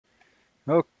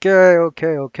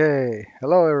Okay.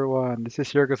 Hello everyone. This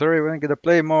is Yorgosori. We're gonna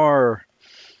play more.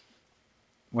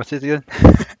 What's it again?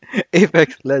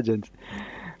 Apex Legends.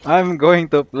 I'm going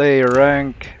to play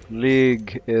rank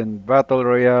league in Battle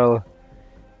Royale.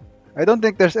 I don't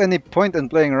think there's any point in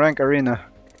playing rank arena.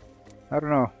 I don't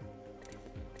know.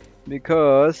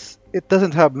 Because it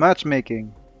doesn't have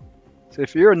matchmaking. So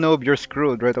if you're a noob, you're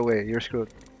screwed right away. You're screwed.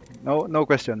 No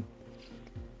question.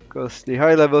 Because the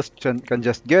high levels can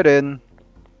just get in,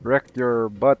 wreck your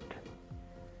butt,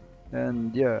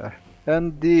 and yeah.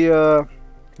 And the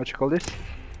what you call this?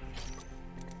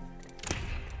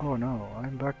 Oh no,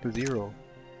 I'm back to zero.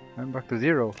 I'm back to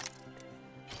zero.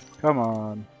 Come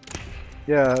on.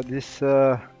 Yeah, this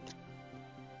the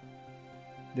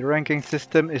ranking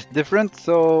system is different,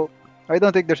 so I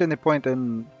don't think there's any point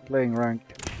in playing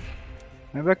ranked.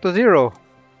 I'm back to zero.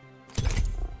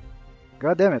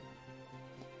 God damn it.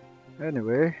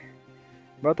 Anyway,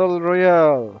 Battle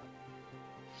Royale.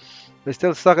 I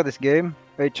still suck at this game.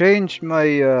 I changed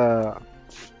my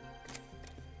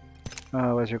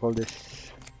what you call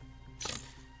this?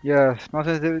 Yeah, mouse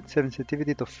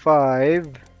sensitivity to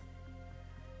 5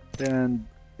 and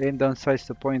aim down size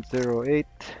to 0.08.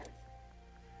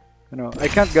 I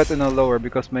can't get any lower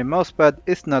because my mousepad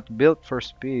is not built for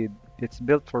speed. It's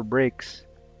built for brakes.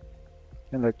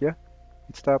 And like, yeah,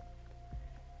 it stopped.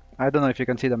 I don't know if you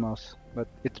can see the mouse, but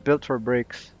it's built for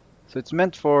brakes. So it's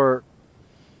meant for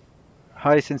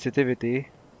high sensitivity,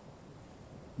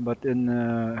 but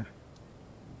in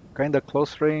kind of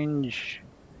close range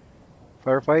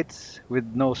firefights with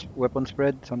no weapon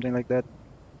spread, something like that.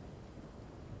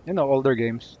 Older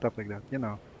games, stuff like that,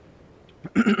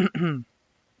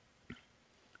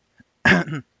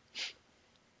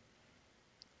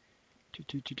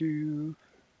 Do.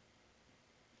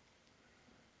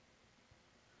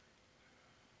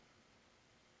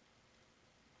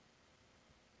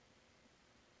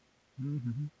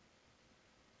 Mhm.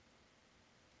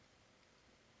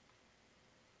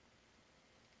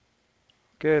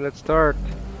 Okay, let's start.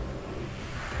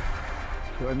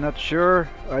 So I'm not sure.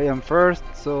 I am first,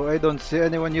 so I don't see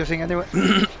anyone using anyone.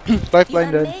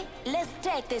 Lifeline then. Let's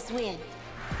take this win.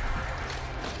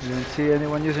 I don't see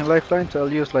anyone using lifeline, so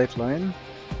I'll use lifeline.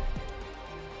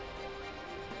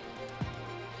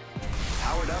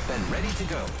 Powered up and ready to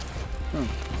go.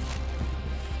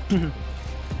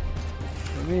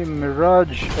 For me,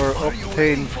 Mirage or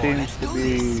Octane seems to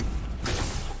be a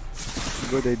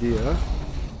good idea.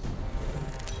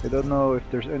 I don't know if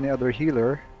there's any other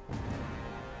healer.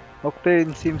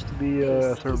 Octane seems to be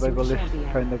a survivalist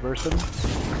kind of person.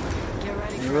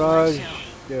 Mirage,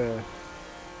 yeah.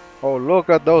 Oh, look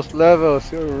at those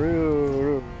levels.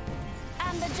 I'm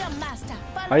the jump master.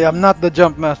 I am not the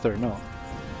jump master, no.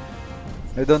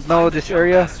 I don't know this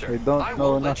area. I don't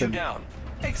know won't let you nothing. down,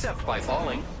 except by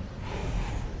falling.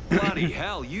 Bloody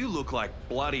hell, you look like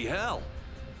bloody hell.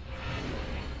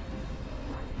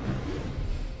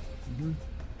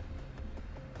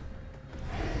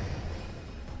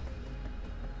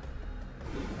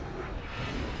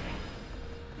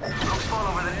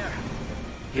 Over there.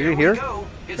 Are you here? Go.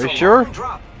 It's Are you a sure? long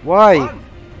drop. Why? Run.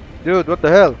 Dude, what the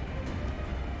hell?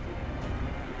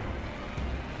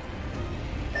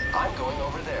 I'm going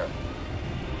over there.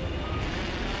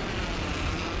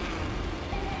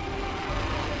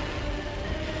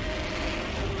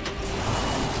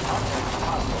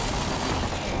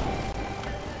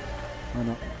 Oh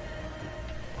no.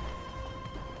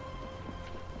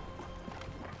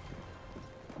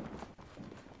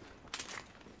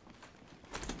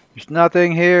 There's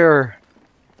nothing here.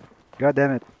 God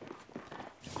damn it.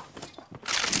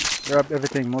 Grab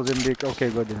everything, Mozambique. Okay,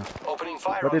 good enough. Opening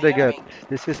fire What on did the I get? enemy.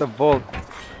 This is a vault.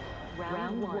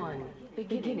 Round 1.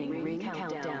 Beginning ring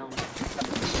countdown.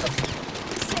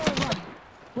 Say one.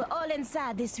 We're all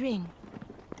inside this ring.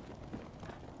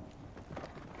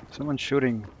 Someone's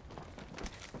shooting.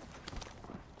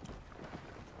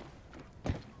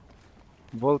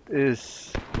 Vault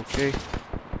is okay.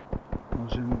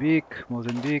 Mozambique.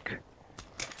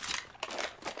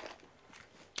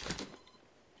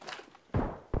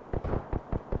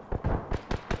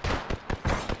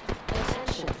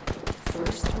 Attention.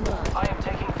 First blood. I am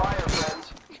taking fire,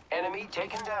 friends. Enemy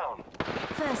taken down.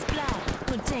 First blood.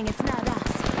 Good thing it's not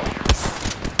us.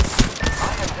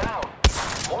 I am down.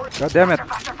 More God damn it.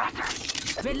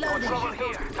 Reloading. trouble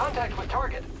here. Contact with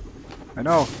target. I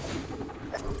know.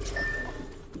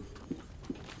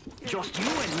 Just you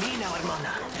and me now,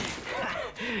 hermana.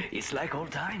 It's like old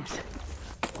times.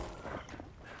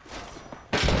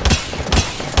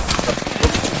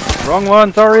 Wrong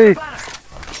one, sorry.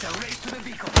 It's a race to the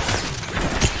beacon.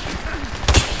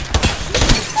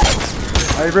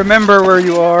 I remember where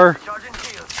you are. Charging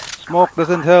shields. Smoke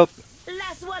doesn't help.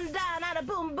 Last one down and a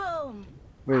boom boom.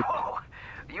 Wait. Oh,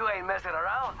 you ain't messing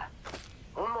around.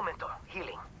 Un momento.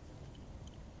 Healing.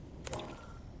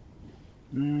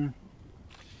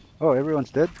 Oh, everyone's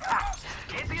dead?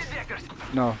 Hit the ejectors.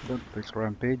 No, don't fix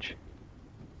Rampage.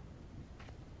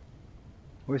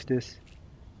 Who is this?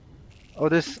 Oh,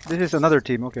 this is another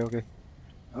team. Okay, okay.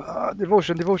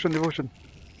 Devotion.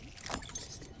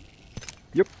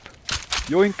 Yup.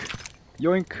 Yoink.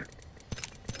 Yoink.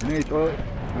 Grenade. Oh.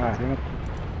 Damn it.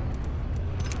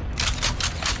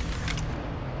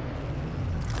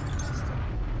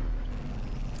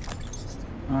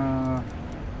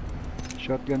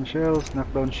 Shotgun shells,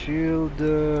 knockdown shield,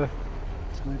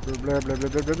 sniper, blah blah blah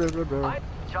blah blah blah blah.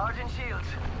 Charging shields.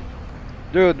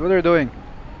 Dude, what are you doing?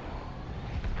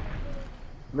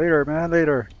 Later, man,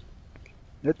 later.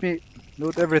 Let me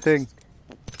loot everything.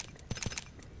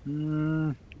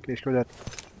 Okay, screw that.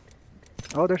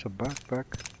 Oh, there's a backpack.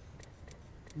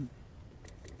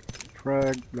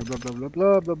 Frag, blah blah blah blah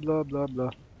blah blah blah blah blah.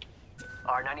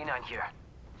 R99 here.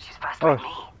 She's faster Oh. than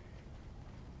me.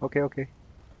 Okay, okay.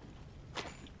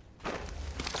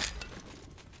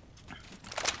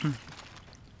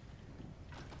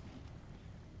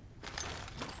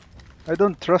 I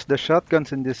don't trust the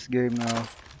shotguns in this game now.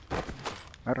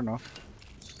 I don't know.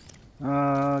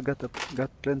 Got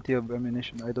plenty of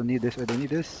ammunition. I don't need this. I don't need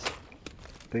this.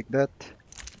 Take that.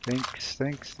 Thanks.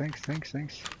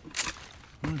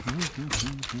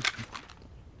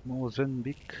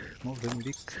 Mozambique.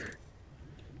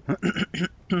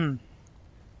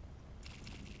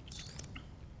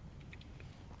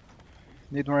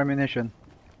 Need more ammunition.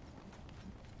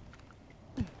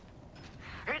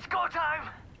 It's go time.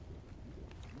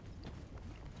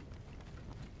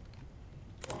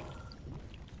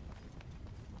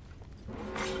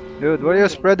 Dude, what are you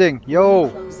spreading? Yo!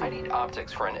 I need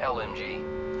optics for an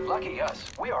LMG. Lucky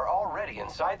us, we are already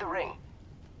inside the ring.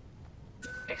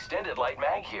 Extended light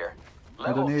mag here. I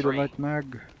Level don't need 3. a light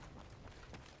mag.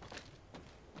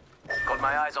 Got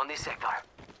my eyes on this sector.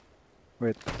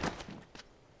 Wait.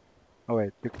 Oh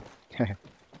wait.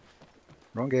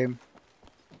 Wrong game.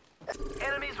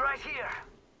 Enemies right here.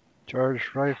 Charge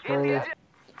Hit the rifle. eject-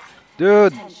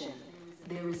 Dude! Attention.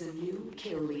 There is a new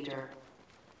kill leader.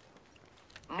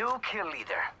 New kill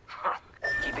leader.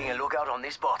 Keeping a lookout on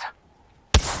this spot.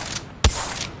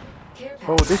 Care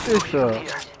Oh, this is Here.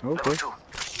 Level okay. 2.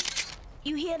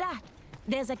 You hear that?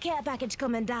 There's a care package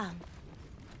coming down.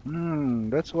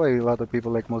 That's why a lot of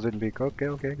people like Mozambique.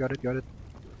 Okay, got it.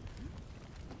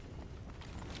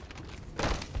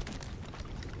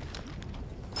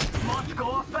 Must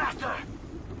go faster.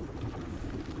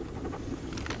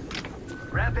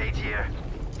 Rampage here.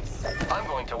 I'm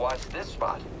going to watch this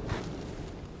spot.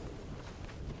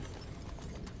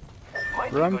 Might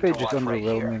be good to Rampage is watch right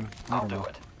here. underwhelming. I I'll don't do know.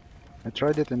 it. I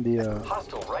tried it in the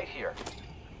Hostile right here.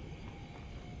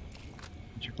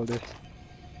 what you call this?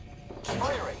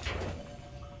 Firing.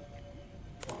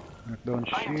 Knockdown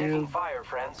I am taking shield. fire,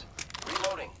 friends.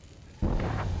 Reloading.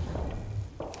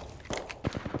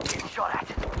 Getting shot at.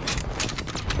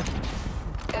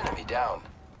 Enemy down.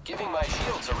 Giving my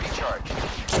shields a recharge.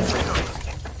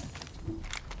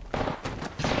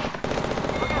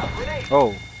 Look out, grenade.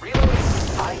 Oh, Reloading.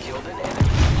 I killed an enemy.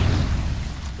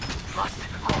 Must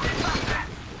hold it faster.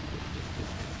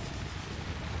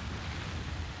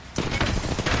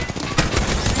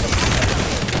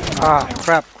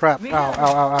 crap.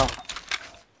 Ow.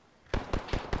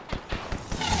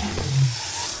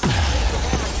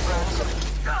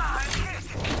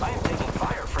 I am taking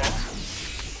fire, friends.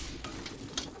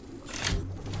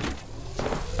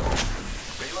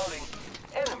 Reloading.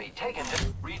 Enemy taken.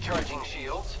 Recharging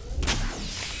shields.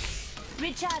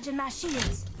 Recharging my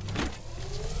shields.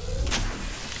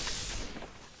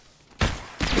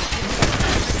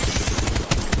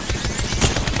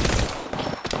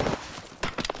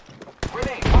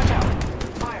 Grenade, watch out.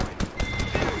 Firing.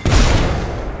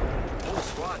 Whole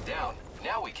squad down.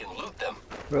 Now we can loot them.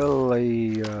 Well, I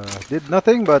did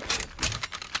nothing, but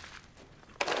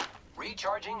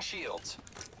Recharging shields.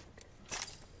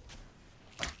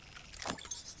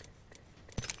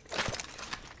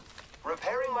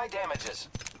 Repairing my damages.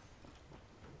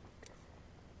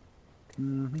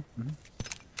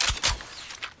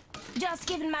 Just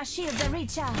giving my shields a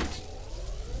recharge.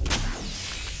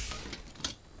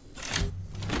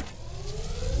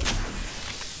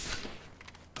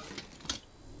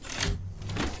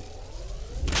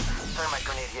 Thermite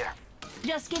grenade here.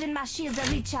 Just giving my shields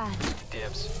a recharge.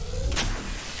 Dibs.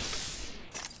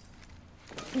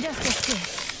 Just a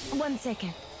sec. 1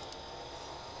 second.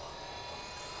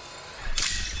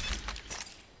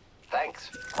 Thanks.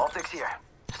 shields. Optics here.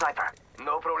 Sniper.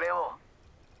 No problemo.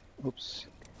 Oops.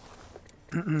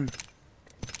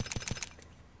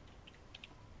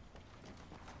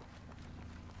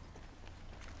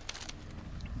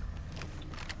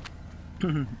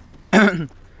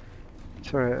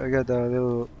 Sorry, I got a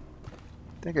little.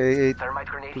 I think I ate Thermite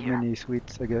grenade too here. many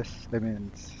sweets, I guess. I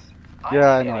mean, I yeah,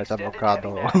 I need an know it's extended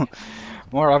avocado. heavy mag.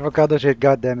 More avocado shit,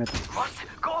 goddammit. Must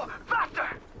go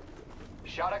faster!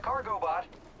 Shot a cargo bot.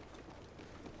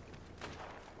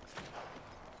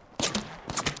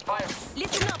 Fire.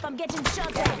 Listen up, I'm getting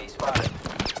shot at. Enemy spotted.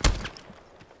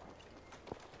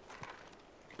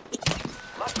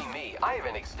 Lucky me, I have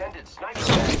an extended sniper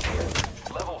mag here.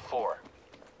 Level 4.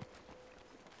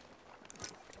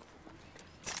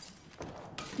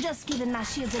 Just giving my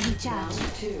shields a recharge.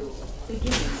 Round 2.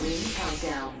 Beginning ring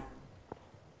countdown.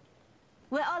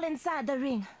 We're all inside the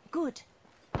ring. Good.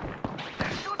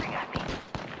 They're shooting at me.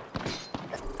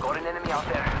 Got an enemy out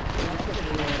there.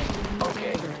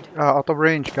 Okay. Out of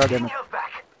range, Getting goddammit. health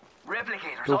back.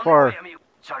 Replicators Too on far. their way, amigo.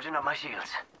 Charging up my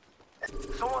shields.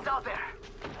 Someone's out there.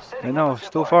 Setting I know, up a it's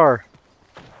too zipwire. far.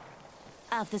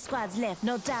 Half the squad's left.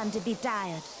 No time to be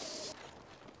tired.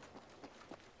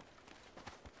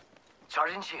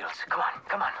 Charging shields. Come on,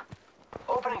 come on.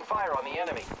 Opening fire on the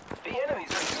enemy. The enemies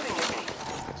are shooting at me.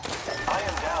 I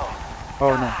am down.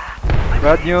 Oh no.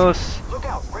 Bad news. Look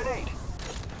out, grenade.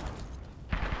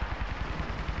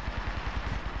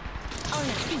 On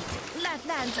your feet.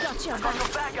 Lifeline's got your Got back.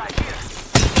 some bad guys here.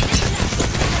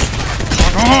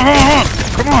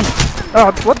 Come on!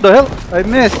 Ah, what the hell? I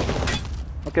missed.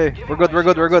 Okay, we're good, we're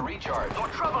good, we're good. Recharge. No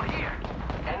trouble here.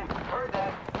 Enemy, heard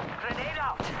that. Grenade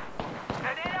out.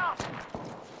 Grenade out.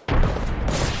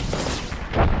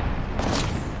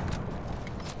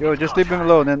 Yo, just leave him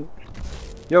alone and...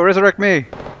 Yo, resurrect me!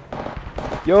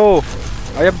 Yo!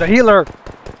 I am the healer!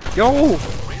 Yo!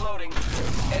 Reloading.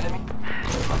 Enemy.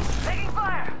 Taking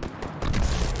fire.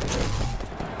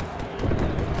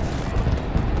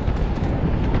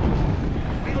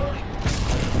 Reloading.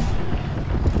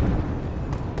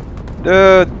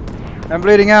 Dude! I'm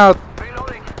bleeding out!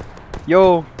 Reloading.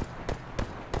 Yo!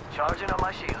 Charging on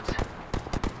my shields.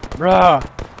 Bruh!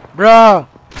 Bruh!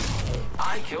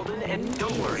 I killed an enemy.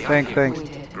 Don't worry. Thanks, I'm thanks.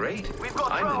 here. Great. We've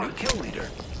got I'm the new drones. kill leader.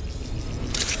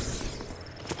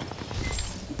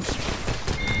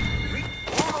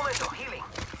 Un momento, healing.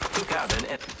 Took out an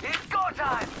enemy. It's go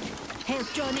time.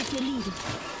 Help John if you need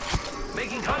it.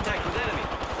 Making contact with enemy.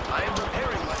 I am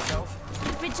repairing myself.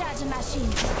 Recharging my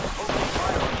shields. Opening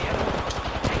fire on the enemy.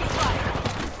 Taking fire.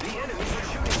 The enemies are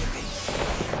shooting at me.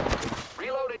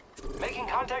 Reloading. Making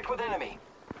contact with enemy.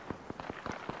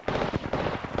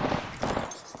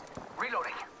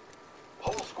 Reloading.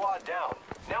 Whole squad down.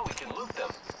 Now we can loot them.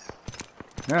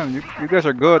 Damn, you guys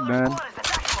are good, Another man. squad is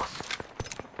attacking us.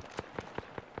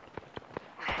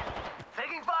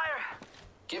 Taking fire.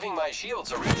 Giving my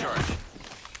shields a recharge.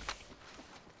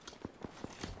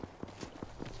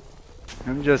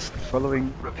 I'm just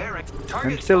following. Repairing. I'm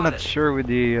Target still not spotted. sure with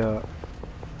the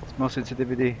small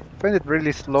sensitivity. I find it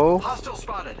really slow. Hostile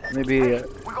spotted. Maybe,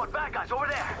 We got bad guys over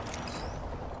there.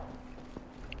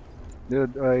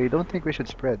 dude, I don't think we should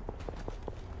spread.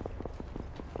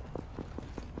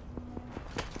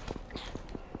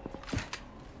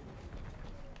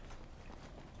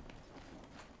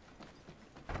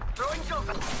 Throwing jump.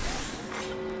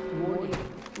 Warning.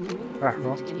 Ah,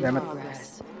 well, In damn it.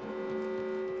 progress.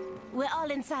 We're all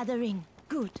inside the ring.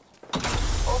 Good.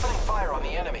 Opening fire on the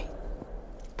enemy.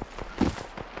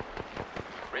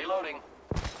 Reloading.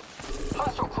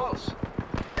 Hostile close.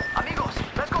 Amigos,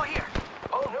 let's go here.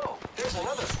 Oh no, there's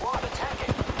another squad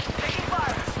attacking. Taking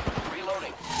fire.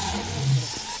 Reloading.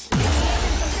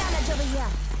 Getting some damage over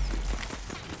here.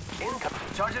 Income.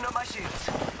 Charging up my shields.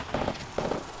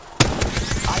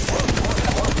 I broke more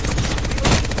than one.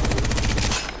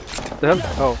 What the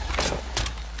hell? Oh.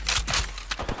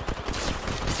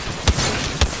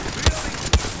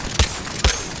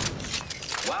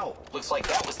 Wow, looks like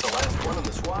that was the last one in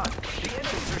the squad. The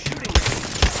enemies are shooting at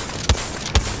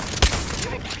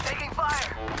me. Taking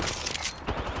fire.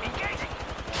 Engaging.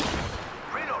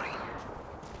 Reloading.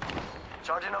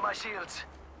 Charging up my shields.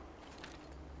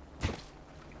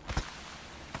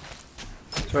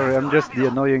 Sorry, I'm just the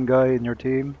annoying guy in your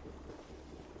team.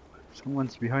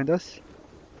 Someone's behind us.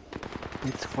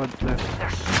 8 squad left.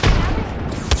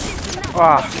 Listen up,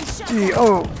 Ah! I'm getting shot Gee, at.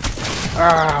 oh!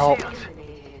 Ow! Shields.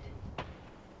 Eliminated.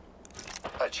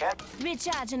 A chat.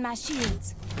 Recharging my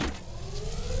shields.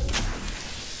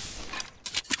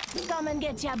 Come and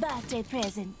get your birthday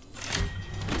present.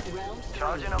 Round 3.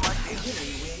 Charging up my shields.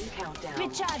 Beginning ring countdown.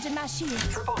 Recharging my shields.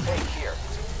 Triple take here.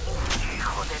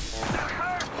 Hijo de- that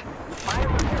hurt. I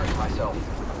am repairing myself.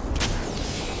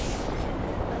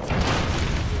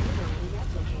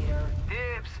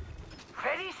 Dibs.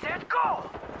 Ready, set, go.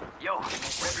 Yo,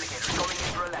 replicator going in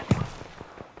for a landing.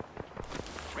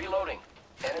 Reloading.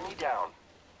 Enemy down.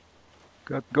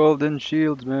 Got golden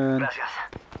shields, man. Gracias.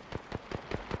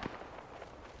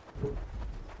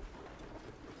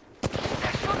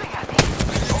 They're shooting at me.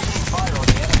 Opening fire on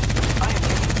the enemy. I am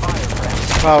taking fire,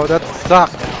 friends. Wow, that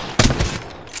sucked.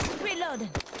 Reloading.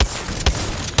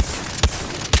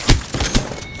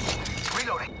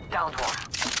 Reloading. Downed one.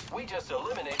 We just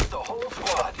eliminated the whole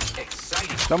squad.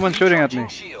 Exciting. Someone's shooting at me.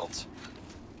 Recharging shields.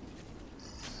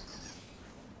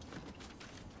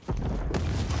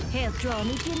 Health drone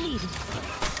if you need it.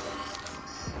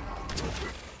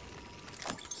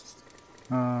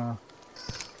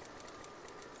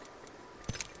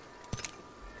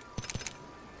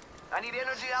 I need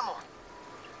energy ammo.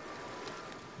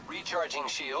 Recharging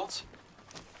shields.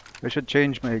 I should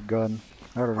change my gun.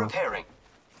 I don't know. Repairing.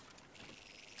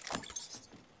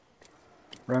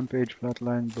 Rampage,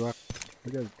 flatline, black. I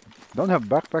guess. Don't have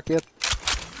backpack yet.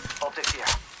 Optics here.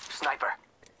 Sniper.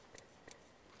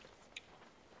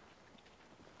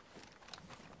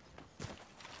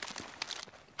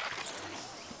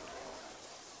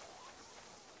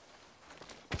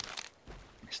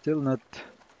 Still not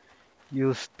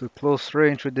used to close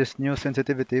range with this new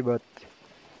sensitivity, but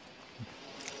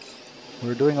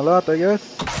we're doing a lot, I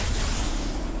guess.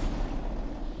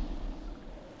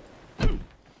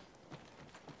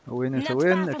 A win is a Not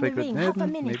win. far If from I the could ring, half a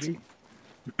win, minute. maybe.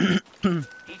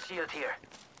 Heat shield here.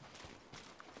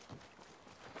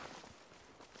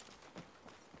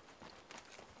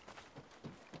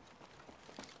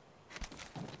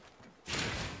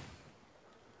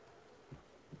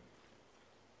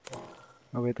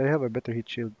 Oh wait, I have a better heat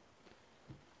shield.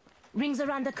 Rings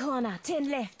around the corner. 10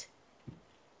 left.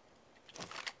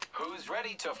 Who's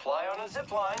ready to fly on a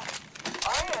zip line?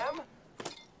 I am.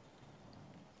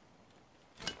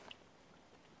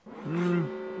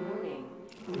 Warning.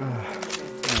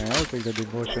 Alright, I'll take the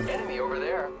devotion. Enemy over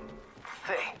there.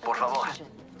 Hey, por favor.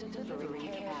 Delivering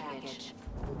care package.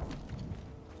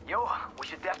 Yo, we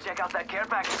should def check out that care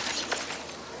package.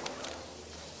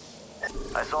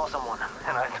 I saw someone,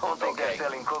 and I don't think Okay. they're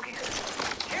selling cookies.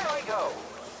 Here I go.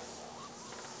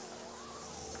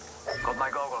 Got my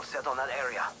goggles set on that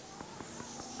area.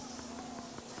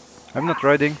 I'm not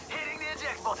riding. Hitting the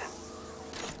eject button.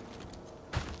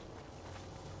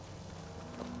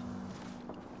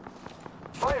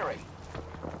 Firing.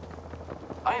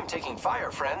 I am taking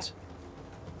fire, friends.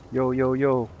 Yo, yo,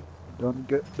 yo. Don't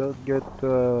get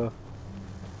too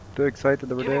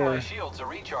excited over Giving my there. shields a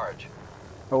recharge.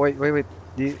 Oh wait, wait, wait.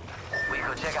 We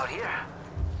could check out here.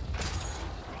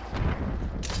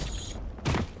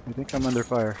 I think I'm under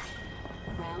fire.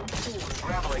 Round 4.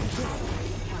 Grappling.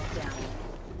 Countdown.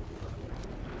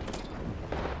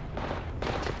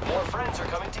 More friends are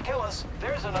coming to kill us.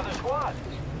 There's another squad.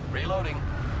 Reloading.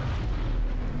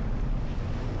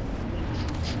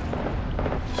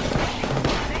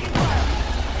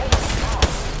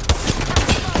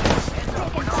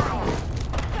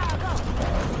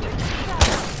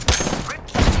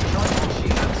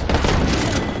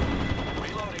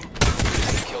 Reloading.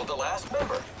 Killed the last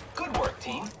member. Good work,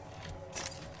 team.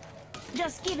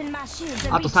 Just giving my shields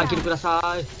a あと3キルく recharge. だ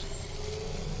さい。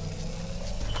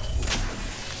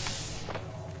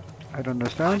 I don't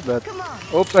understand, but Come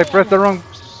on. oops, I pressed the wrong.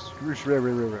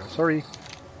 Sorry.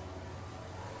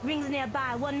 Rings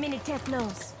nearby. 1 minute till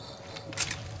close.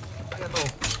 ありがとう。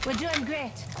 We're doing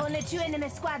great. Only 2 enemy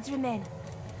squads remain.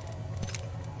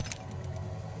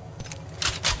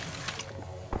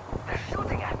 They're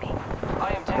shooting at me.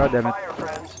 I am God taking damn it. fire,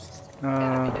 friends.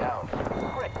 Enemy down.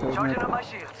 Great. Charging up my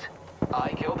shields. I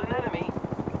killed an enemy.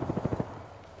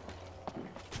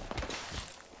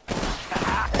 Go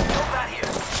back here.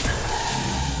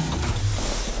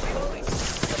 Reloading.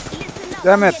 Listen up.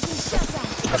 Damn I'm it. getting shot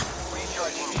at.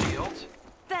 Recharging shields.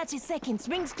 30 seconds.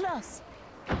 Rings close.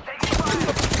 Taking fire.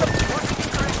 Working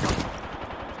differential.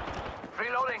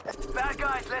 Reloading. Bad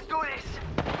guys, let's do this.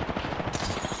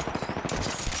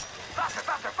 Faster,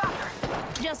 faster,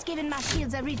 faster. Just giving my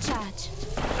shields a recharge.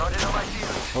 Charging up my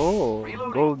shields. Oh,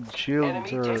 Reloading. gold shields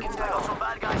Enemy are. taken I got down. some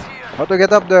bad guys here. How to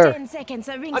get up there? 10 seconds.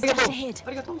 A ring ありがとう straight ahead. あ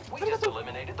りがとう We just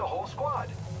eliminated the whole squad.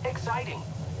 Exciting.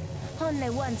 Only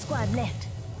 1 squad left.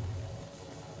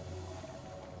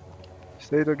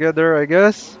 Stay together, I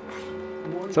guess.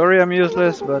 Warning. Sorry, I'm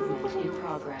useless, but In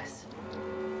progress.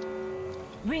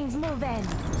 Rings moving.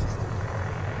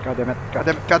 god damn it, god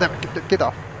damn it, god damn it, get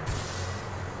off.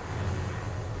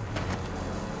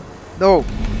 No,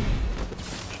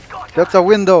 He's got that's a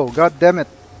window. God damn it.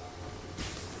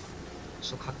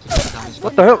 ちょっと画期的なダメージ。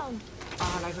 What the hell? あ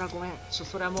ーライフランごめん。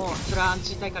それはもう、それはアン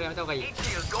チ痛いからやめた方がいい。い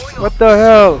What the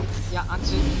hell? や、アン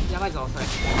チ、やばいぞ、それ。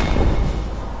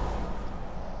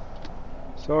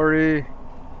 Sorry.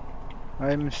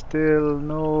 I'm still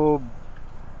noob.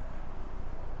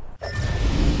 Oh,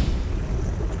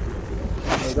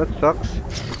 that sucks.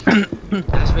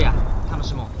 大丈夫や。楽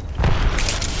しもう。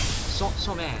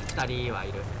正面2人は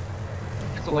いる。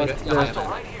そこいる。やばいやばい。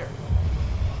 Right here.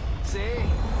 See?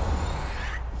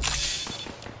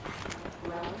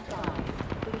 Round 5.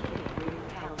 Beginning ring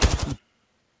countdown.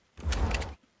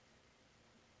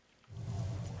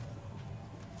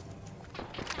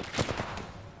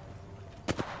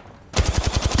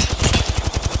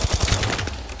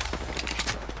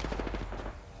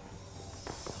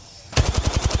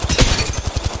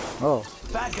 Oh.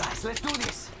 Bad guys, let's do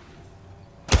this.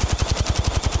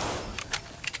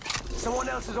 Someone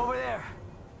else is over there.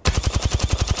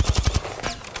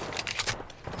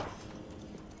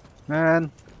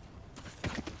 Man.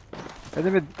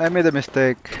 I made a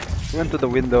mistake. Went to the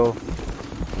window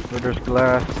where there's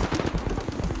glass.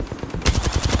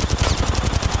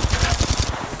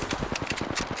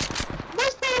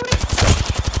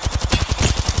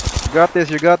 You got this,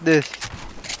 you got this.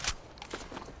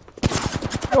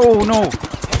 Oh no!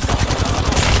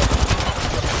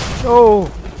 No!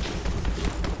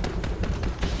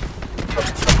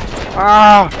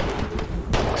 Ah!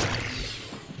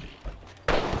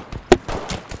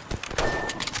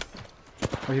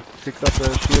 Oh, he picked up the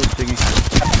shield thingy.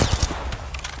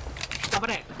 頑張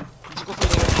れ。自己攻撃。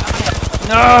頑張れ。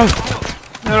 No!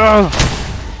 No!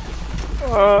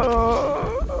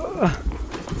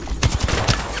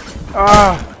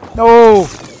 No!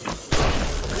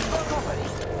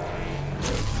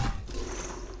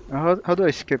 How do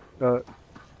I skip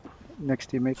next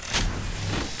teammate?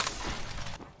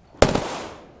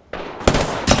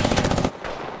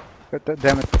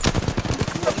 Damn it.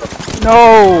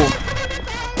 No!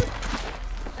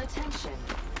 Attention.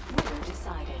 Winner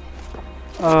decided.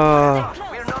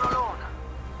 We're not alone.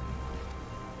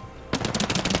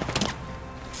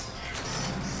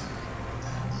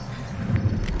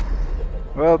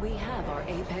 Well, We have our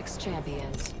Apex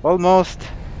champions. almost.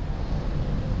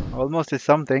 Almost is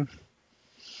something.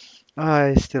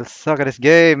 I still suck at this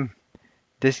game.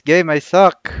 This game I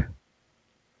suck.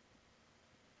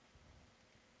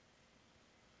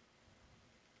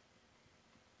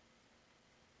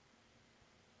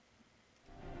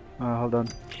 Hold on.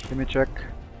 Let me check.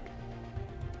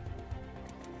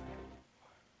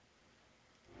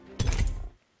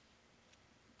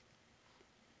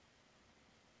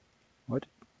 What?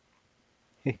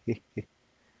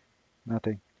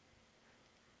 Nothing.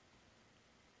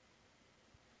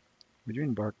 What do you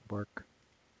mean bark?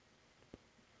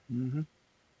 Mm-hmm.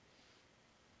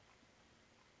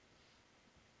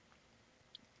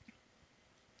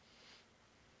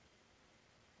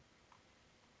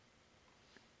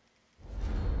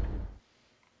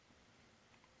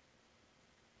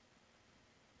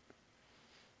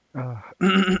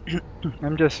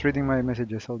 I'm just reading my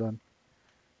messages. Hold on.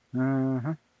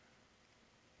 Uh-huh.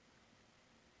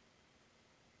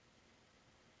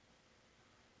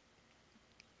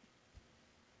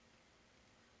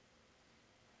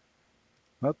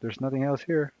 Well, there's nothing else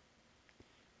here.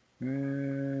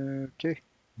 Okay,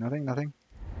 nothing.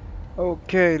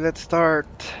 Okay, let's start.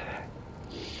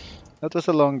 That was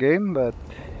a long game, but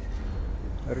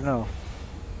I don't know.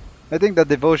 I think that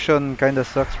devotion kinda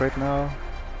sucks right now.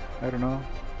 I don't know.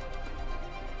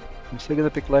 I'm still gonna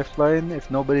pick lifeline if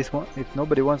nobody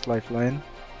wants lifeline.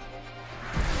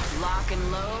 Lock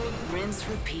and load, rinse,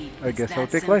 repeat. I It's guess I'll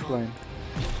that pick simple. lifeline.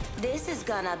 This is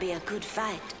gonna be a good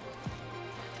fight.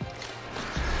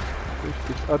 There's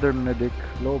this other medic,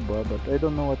 Loba, but I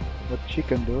don't know what she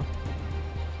can do.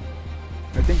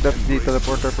 I think that's the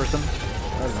teleporter person.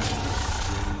 I don't know.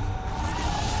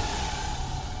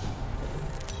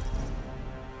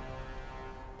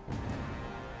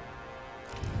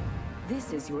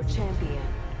 This is your champion.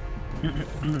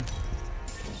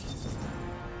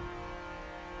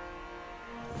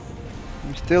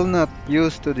 I'm still not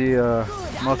used to the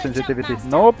mouse sensitivity.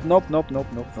 Nope.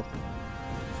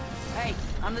 Hey,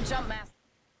 I'm the jump master.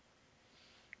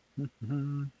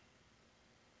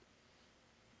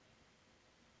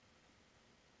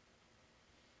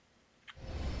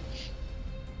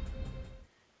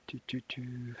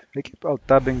 I keep alt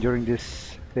tabbing during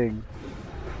this thing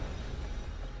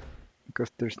because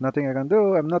there's nothing I can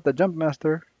do. I'm not the jump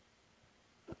master.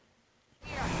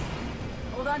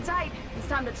 Hold on tight. It's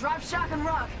time to drop, shock, and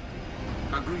rock.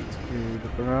 Agreed. Okay,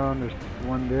 look around. There's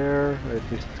one there. At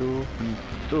least two and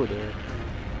two there.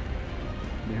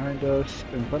 behind us.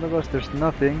 In front of us, there's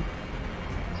nothing.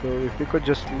 So if we could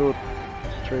just loot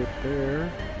straight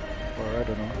there, or I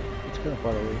don't know, it's kind of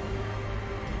far away.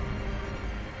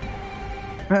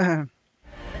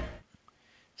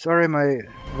 Sorry, my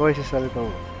voice is a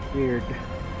little weird.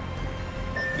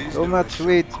 So much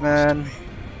sweets, man.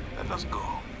 Let us go.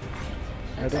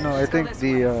 I don't know. I think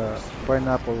the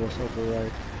pineapple was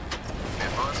overripe.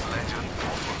 Never's legend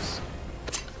offers.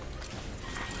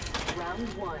 Round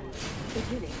 1.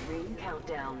 Beginning ring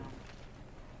countdown.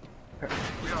 We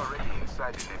are already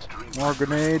inside the next ring. More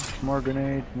grenades, more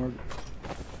grenades, more.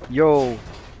 Yo,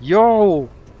 yo,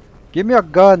 give me a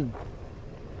gun.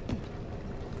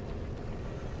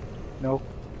 No.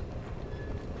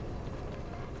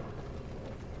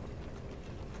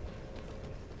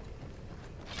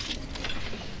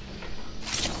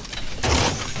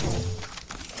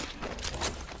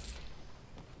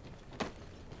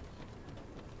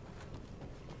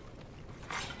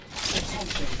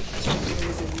 Attention. There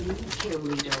is a new kill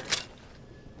leader.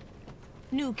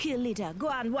 New kill leader. Go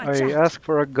on, watch I out. asked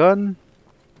for a gun.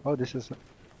 Oh, this is.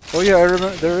 Oh yeah, I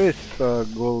remember. There is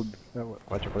gold.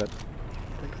 What you call it?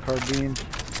 Take a carbine.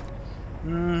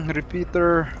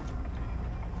 Repeater.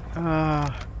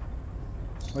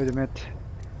 Wait a minute.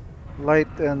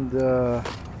 Light and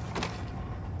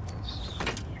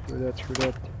screw that. Screw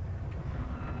that.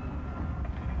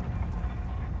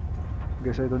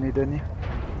 Guess I don't need any.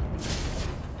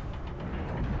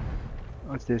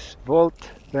 What's this?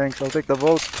 Volt. Thanks. I'll take the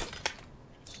Volt.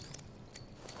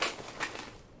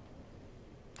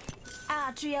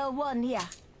 R301 here.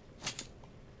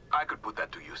 I could put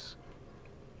that to use.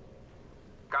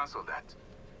 Cancel that.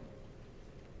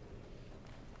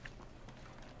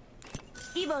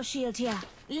 Evo shield here.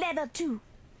 Level 2.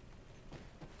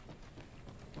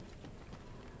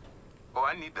 Oh,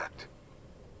 I need that.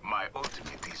 My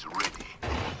ultimate is ready.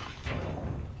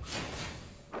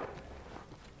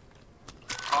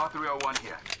 R301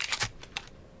 here.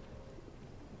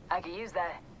 I could use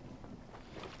that.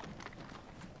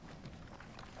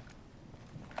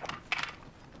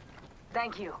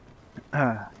 Thank you.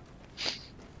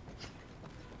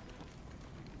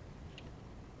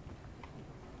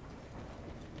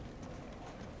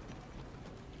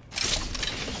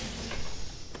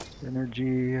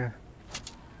 Energy.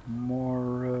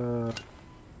 More.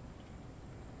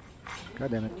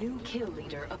 God damn it. New kill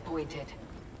leader appointed.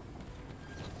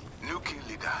 New kill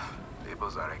leader.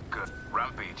 Labels are a good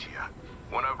rampage here.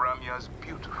 One of Ramya's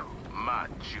beautiful, mad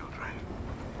children.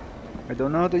 I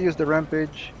don't know how to use the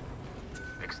rampage.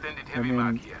 Extended I heavy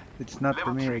mag mean, here. it's not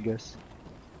for Level me, I 3. guess.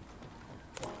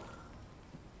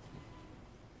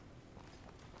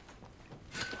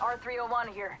 R301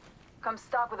 here. Come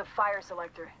stop with a fire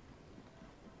selector.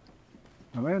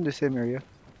 Am I in the same area?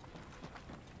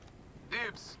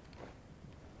 Dibs.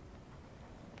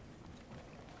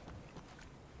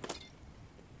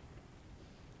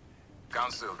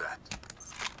 Cancel that.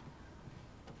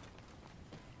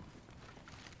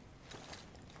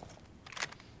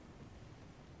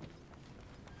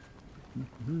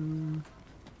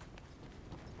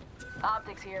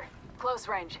 Optics here. Close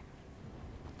range.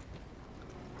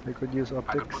 I could use I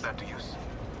could optics. put that to use.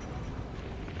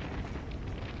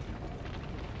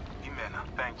 Imena,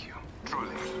 thank you.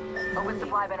 Truly. Open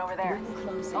supply bin over there.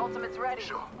 Closing. Ultimate's ready.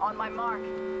 Sure. On my mark.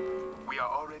 We are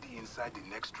already inside the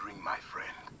next ring, my friend.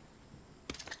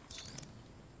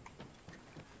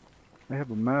 I have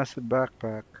a massive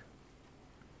backpack.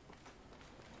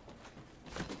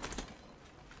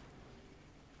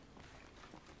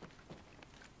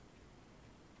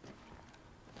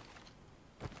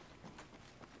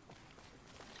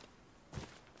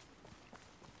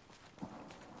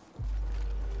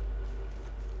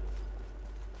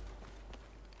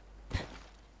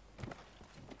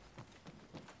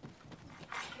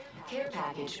 Care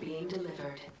package being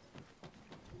delivered.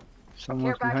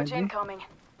 Someone's behind me. incoming.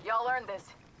 Y'all earned this.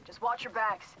 Just watch your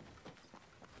backs.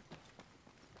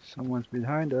 Someone's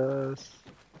behind us.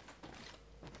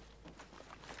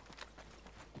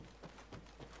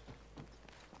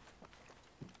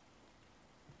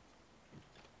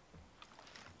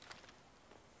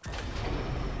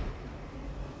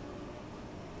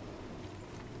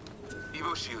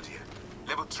 Evo shield here.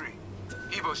 Level 3.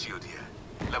 Evo shield here.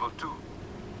 Level 2.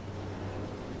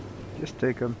 Just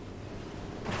take him.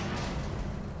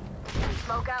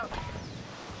 Smoke out.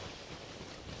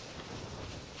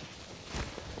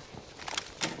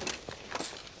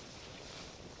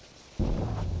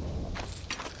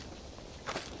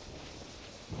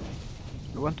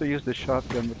 I want to use the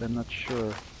shotgun, but I'm not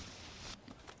sure.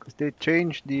 Because they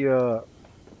changed the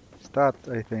stat,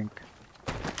 I think.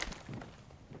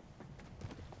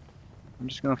 I'm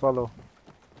just gonna follow.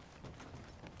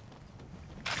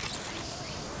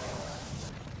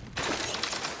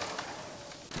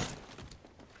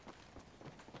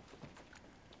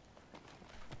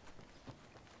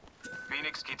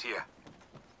 Phoenix kit here.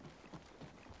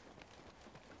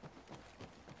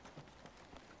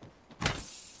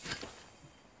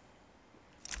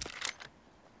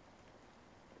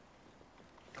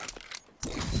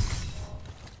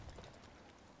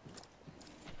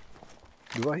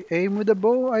 Do I aim with a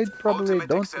bow? I probably Ultimate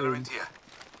don't aim. accelerant here.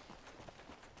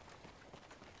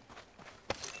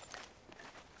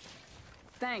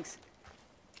 Thanks.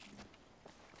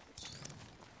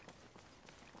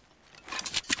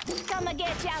 Come and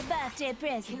get your birthday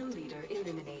present. Kill leader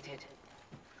eliminated.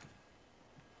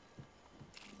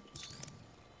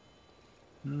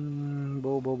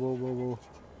 Bow.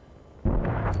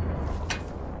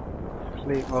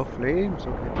 Flame. Oh, flames.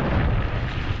 Okay.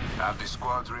 Have the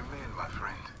squads remain, my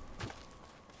friend.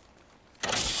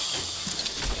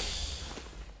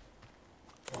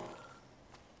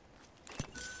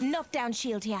 Knockdown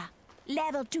shield here.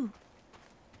 Level 2.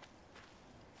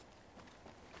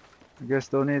 I guess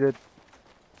don't need it.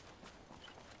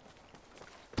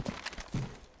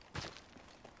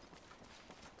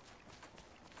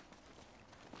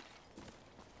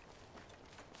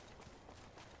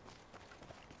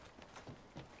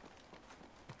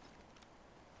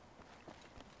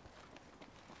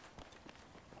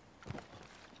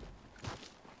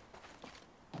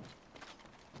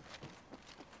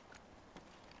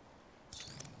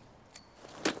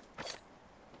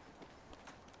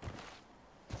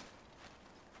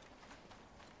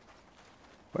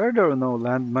 Why are there no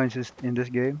landmines in this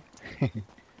game?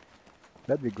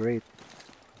 That'd be great.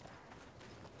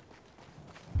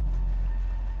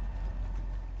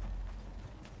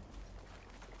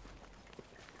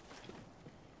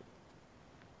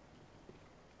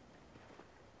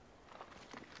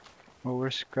 Oh, we're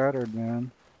scattered,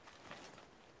 man.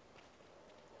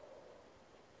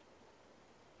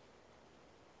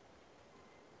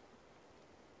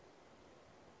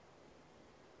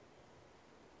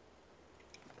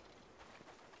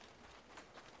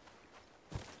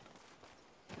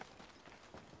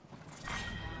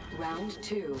 Round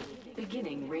 2.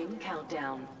 Beginning ring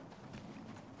countdown.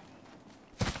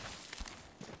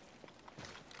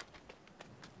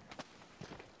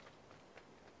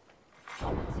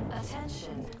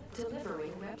 Attention.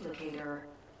 Delivering replicator.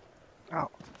 Ow.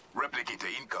 Replicator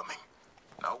incoming.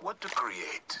 Now what to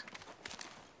create?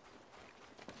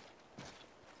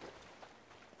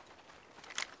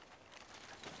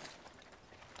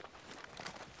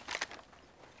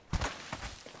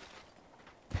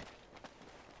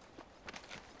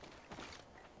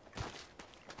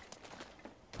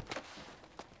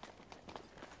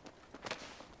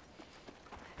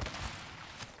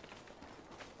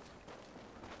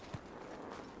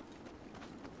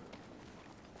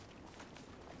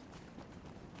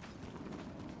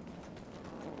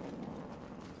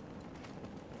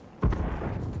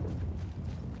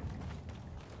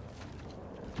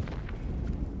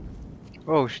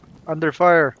 Oh, under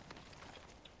fire.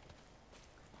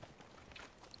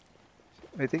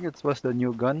 I think it was the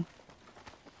new gun.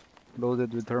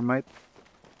 Loaded with thermite.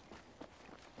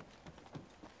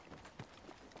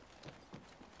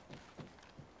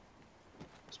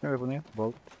 What's my weapon name?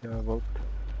 Vault. Yeah, Vault.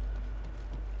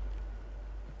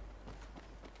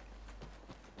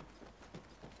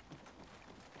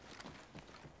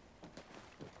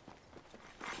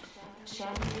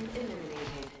 Champion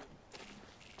eliminated.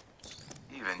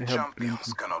 Even They have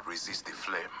champions cannot resist the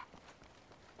flame.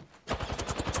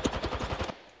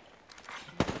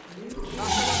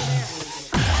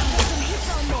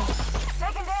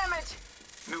 Taking damage.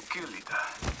 New kill leader.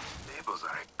 Labels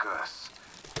are a curse.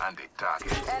 And a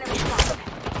target. Enemy spotted.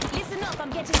 Listen up,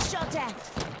 I'm getting shot at.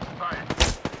 Fire.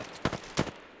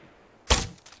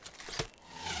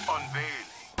 Unveiling.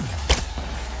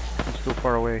 It's too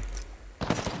far away.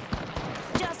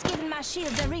 Just giving my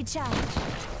shield a recharge.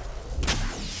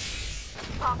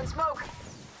 Popping smoke.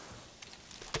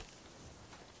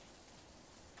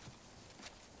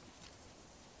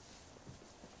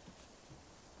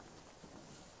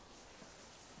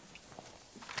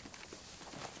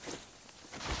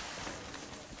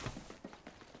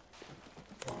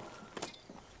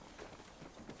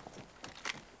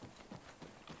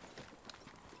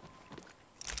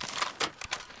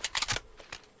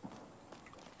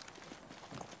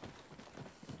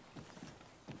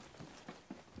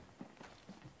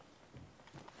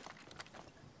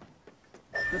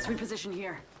 Let's reposition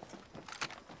here.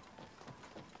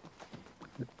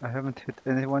 I haven't hit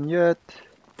anyone yet.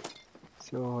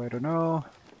 So I don't know.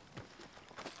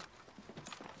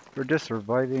 We're just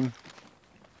surviving.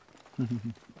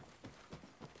 Warning.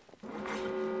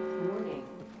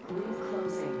 Ring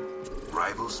closing.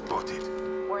 Rival spotted.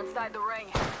 We're inside the ring.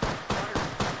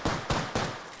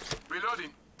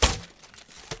 Reloading.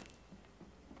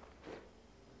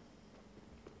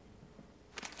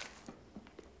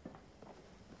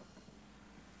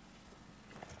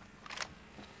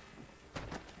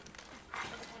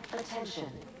 Attention.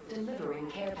 Delivering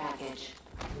care package.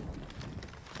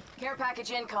 Care package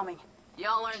incoming.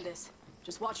 Y'all earned this.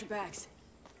 Just watch your backs.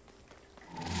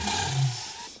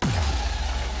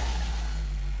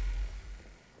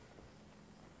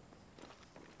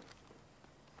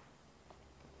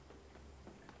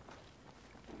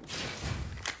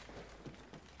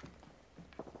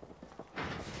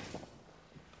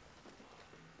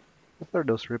 What are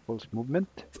those ripples?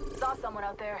 Movement? Saw someone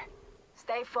out there.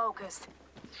 Stay focused.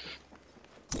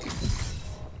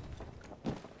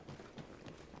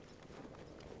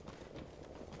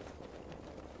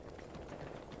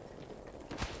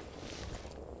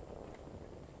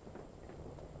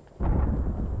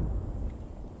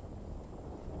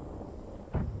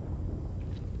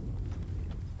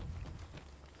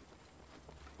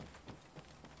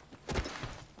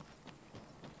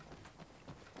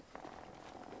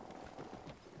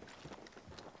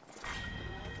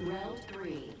 Round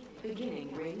 3.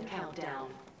 Beginning ring countdown.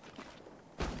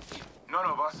 None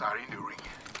of us are in the ring.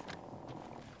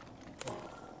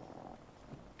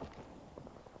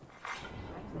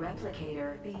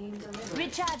 Replicator being delivered.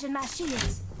 Recharging my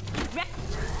shields. Giving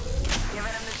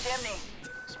him the chimney.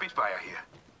 Spitfire here.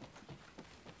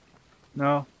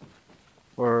 No.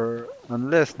 Or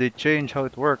unless they change how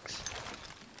it works.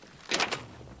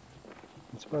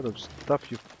 It's a lot of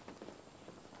stuff you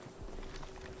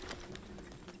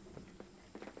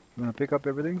wanna pick up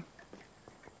everything?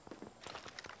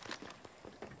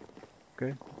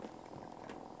 Okay.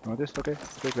 Oh, this? Okay,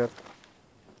 take that.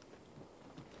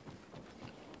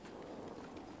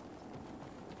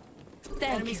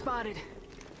 Thank Enemy you. spotted.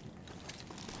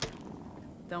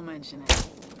 Don't mention it.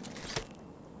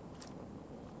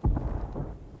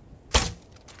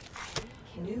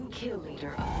 New kill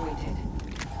leader appointed.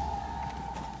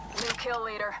 New kill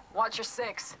leader. Watch your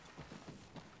 6.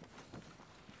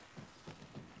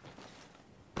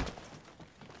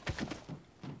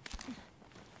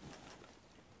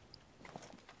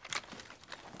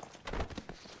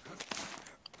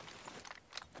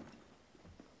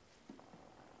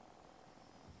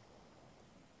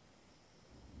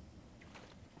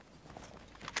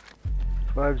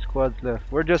 Five squads left.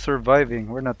 We're just surviving.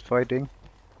 We're not fighting.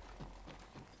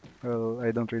 Well, I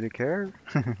don't really care.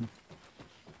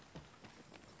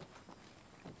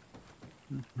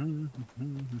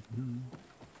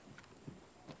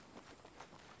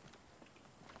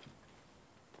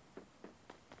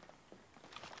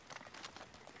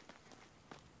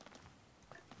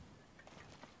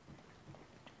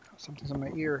 Something's on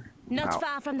my ear. Not Ow.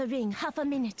 far from the ring. Half a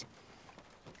minute.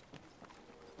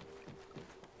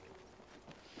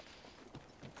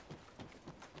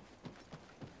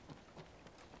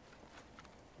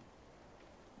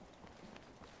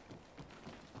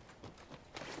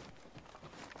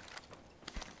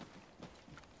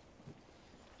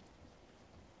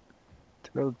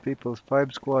 Twelve people,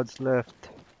 5 squads left.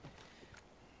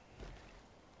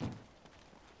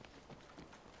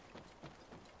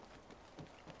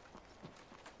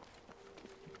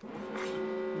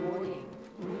 Warning.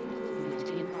 Movement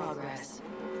in progress.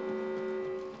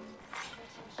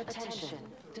 Attention.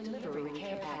 Delivering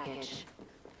care package.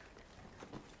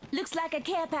 Looks like a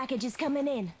care package is coming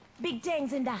in. Big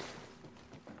things in that.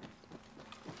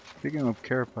 Speaking of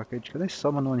care package, can I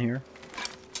summon one here?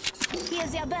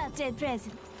 Here's your birthday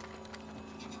present.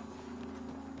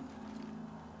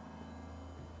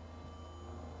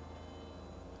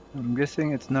 I'm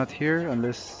guessing it's not here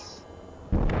unless...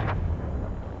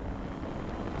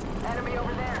 Enemy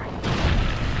over there.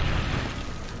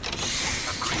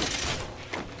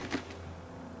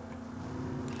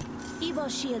 Evo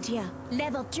shield here.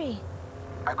 Level 3.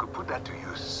 I could put that to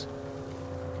use.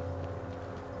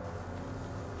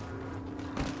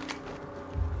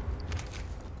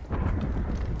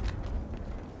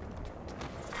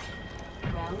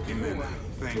 Round 4. Amen.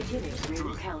 Thank you. Beginning ring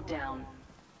Truly. countdown.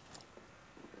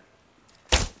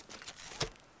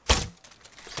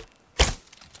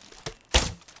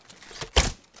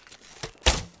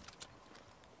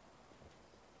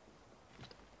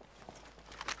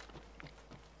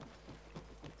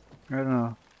 I don't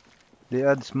know. They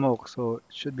add smoke, so it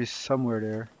should be somewhere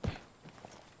there.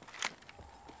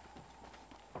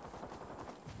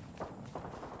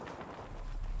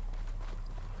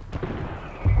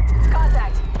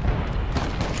 Contact.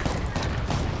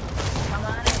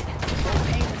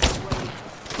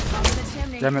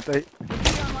 Damn it, I...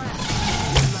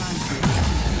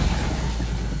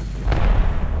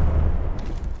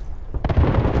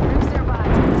 Rings nearby.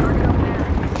 Target over there.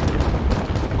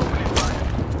 Opening fire.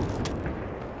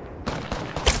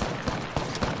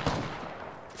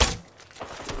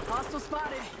 Hostile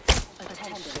spotted.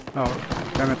 Oh,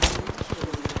 damn it.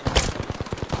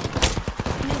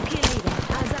 New kill leader.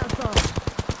 Eyes out for.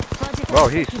 45 Wow,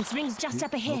 he's- seconds. Rings just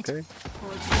up ahead. Okay. I'm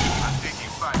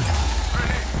taking fire.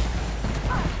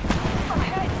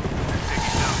 Grenade.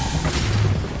 Taking down.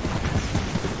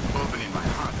 Opening my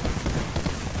heart.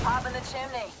 Pop in the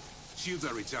chimney. Shields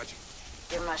are recharging.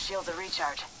 Give my shields a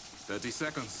recharge. 30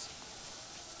 seconds.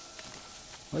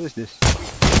 What is this? Enemy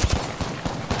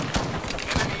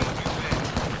infiltrate.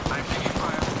 I'm taking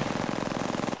fire.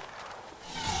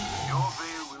 Your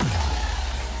veil will...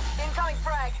 Incoming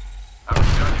frag. I'm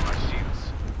recharging my shields.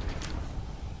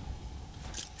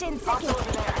 10 Hostile seconds.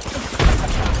 over there.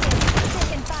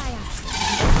 Taking fire.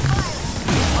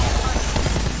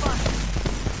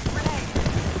 Grenade.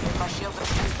 Give my shields a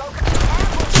smoke.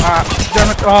 Ah,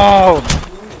 damn it! Oh!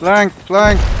 Flank,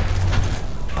 flank!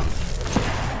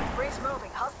 Rings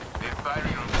moving. Hostile. They're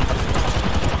firing on me.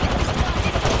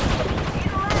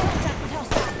 Contact with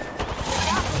hostile.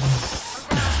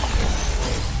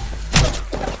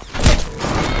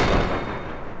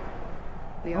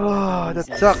 Oh, that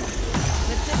sucks!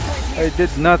 I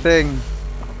did nothing!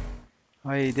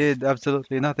 I did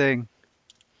absolutely nothing.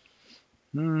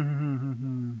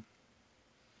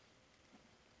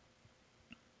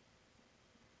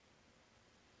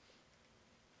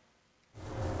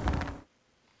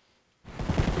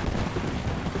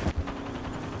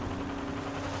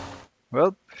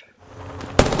 Well,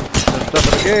 that's top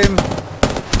of the game.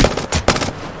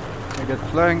 I get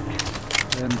flanked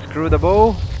and screw the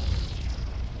bow.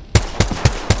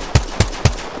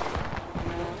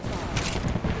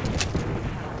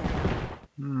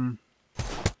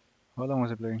 How long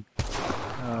was I playing?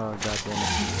 Oh god damn it.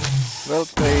 Well,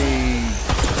 they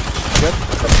get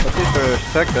at least a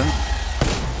second.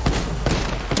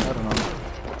 I don't know.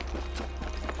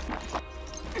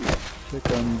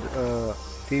 Second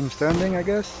team standing, I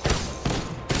guess.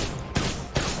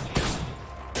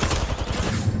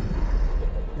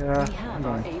 Yeah, I'm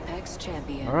going. Apex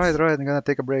champions. Alright, I'm gonna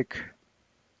take a break.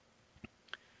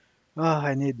 Oh,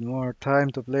 I need more time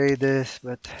to play this,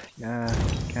 but yeah,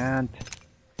 can't.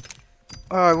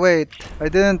 Oh wait, I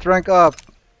didn't rank up.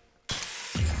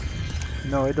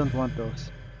 No, I don't want those.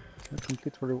 Not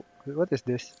complete for the... What is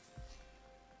this?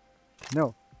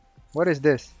 No. What is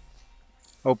this?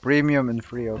 Oh, premium and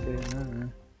free, okay.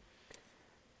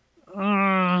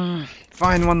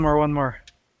 Fine, one more.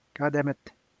 God damn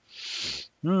it.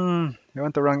 I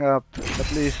want to rank up.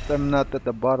 At least I'm not at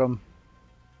the bottom.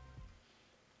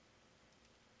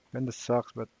 Kinda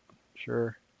sucks, but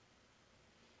sure.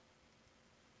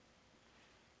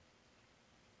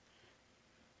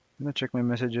 I'm gonna check my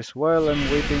messages while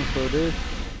I'm waiting for this.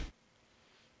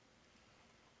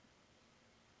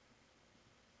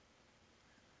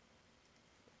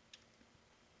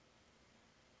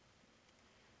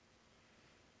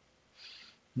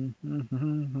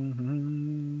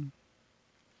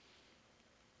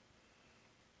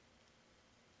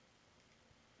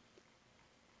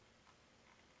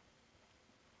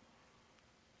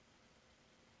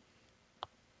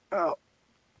 Oh.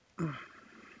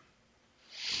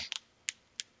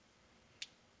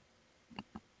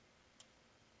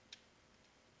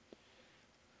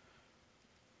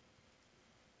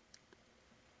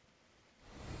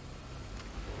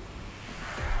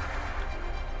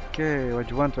 Okay, what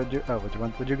you want? What you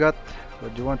want? What you got?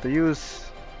 What you want to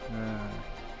use?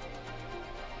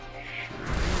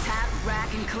 Tap,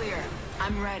 rack, and clear.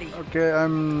 I'm ready. Okay,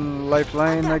 I'm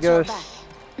lifeline, I got your guess. back.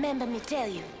 Remember me tell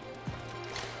you.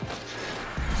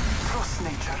 Trust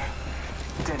nature.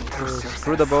 Then trust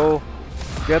Screw the bow.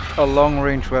 Get a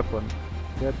long-range weapon.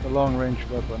 Get a long-range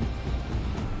weapon.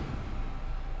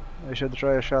 I should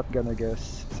try a shotgun, I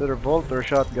guess. Is it a Volt or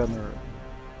shotgun or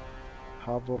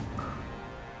Havoc?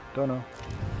 Don't know.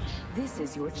 This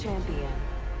is your champion.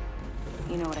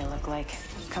 You know what I look like.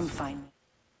 Come find me.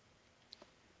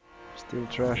 Still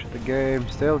trash at the game.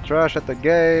 Still trash at the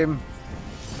game.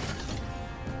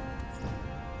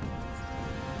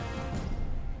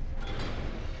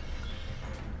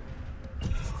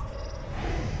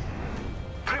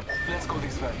 Let's go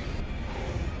this way.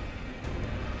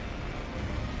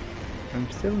 I'm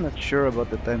still not sure about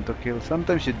the time to kill.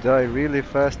 Sometimes you die really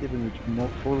fast even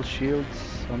with full shields.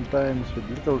 Sometimes with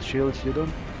little shields you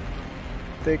don't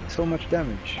take so much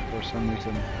damage for some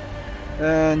reason.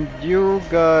 And you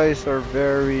guys are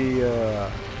very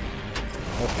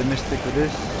optimistic with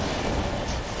this.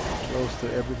 close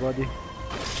to everybody.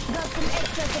 Got some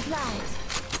extra supplies.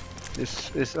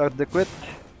 This is adequate.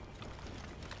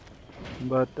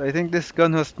 But I think this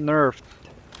gun was nerfed.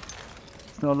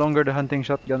 It's no longer the hunting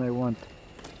shotgun I want.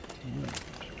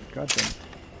 God damn it.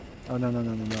 Oh no.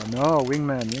 No,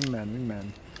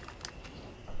 wingman.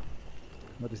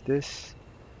 What is this?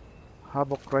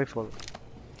 Havoc rifle.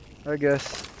 I guess.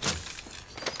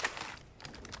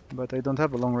 But I don't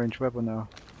have a long range weapon now.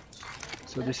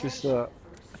 So this is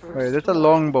wait, there's a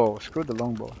longbow. Screw the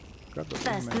longbow. Grab the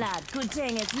First wingman. lad, good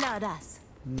thing it's not us.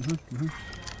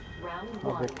 Round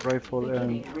 1. Havoc rifle and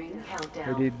Beginning ring I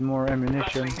countdown. need more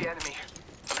ammunition. Battling the enemy.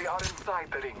 We are inside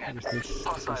the ring. What is this?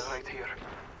 Hostile right here.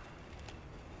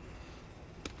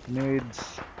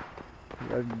 Grenades.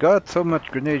 I got so much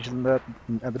grenades in that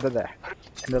in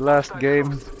the last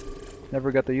game.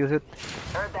 Never got to use it.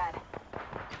 Heard that.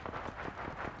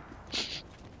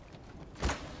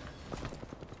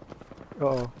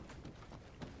 Uh-oh.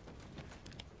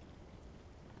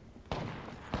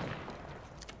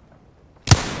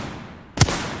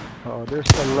 Oh, there's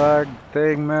a lag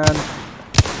thing, man.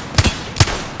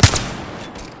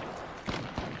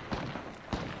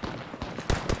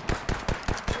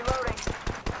 Reloading.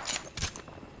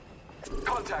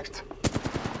 Contact.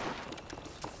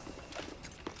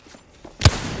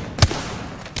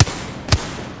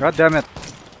 God damn it.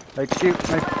 I keep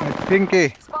my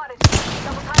pinky. Spotted.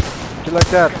 Double time. Do you like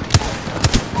that?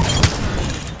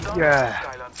 Yeah.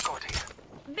 Skyline Scotty.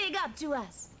 Big up to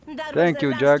us. That was Thank the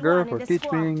you, last Jagger, one in for the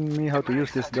squad. teaching me how to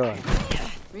use this gun.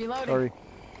 Reloading. Sorry.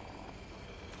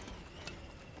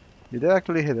 Did I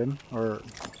actually hit him? Or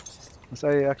was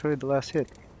I actually the last hit?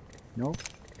 Nope.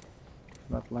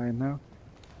 Not lying now.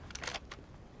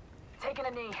 Taking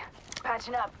a knee.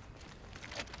 Patching up.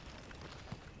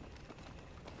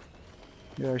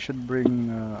 Yeah, I should bring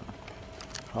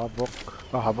Havoc.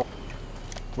 Oh, Havoc.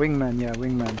 Wingman, yeah,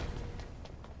 Wingman.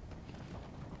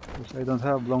 'Cause I don't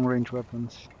have long range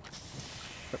weapons.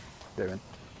 Oh, damn it.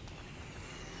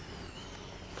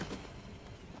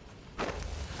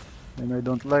 And I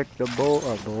don't like the bow.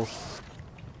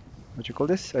 What you call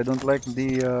this? I don't like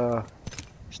the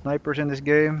snipers in this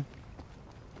game.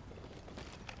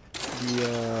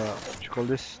 The what you call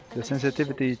this? The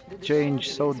sensitivity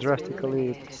changed so drastically.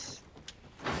 It's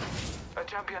A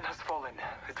champion has fallen.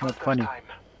 It's Not their funny. time.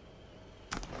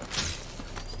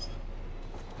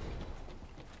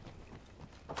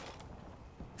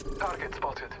 Target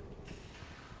spotted.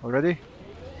 already.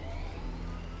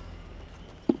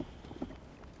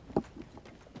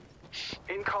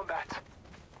 In combat.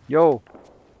 Yo.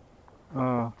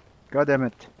 God damn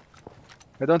it.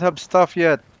 I don't have stuff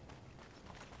yet.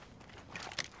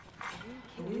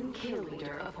 New kill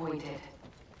leader appointed.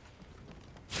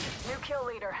 New kill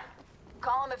leader.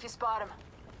 Call him if you spot him.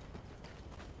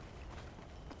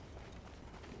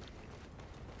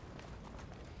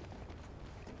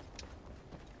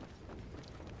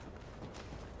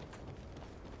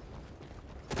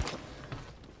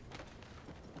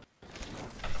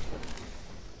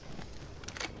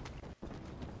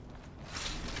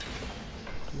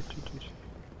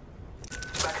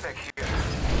 Backpack here.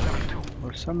 Level 2.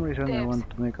 For some reason I Dibs. want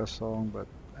to make a song, but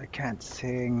I can't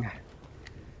sing.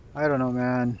 I don't know,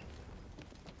 man.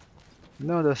 You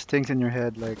know those things in your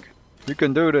head like, you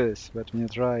can do this, but when you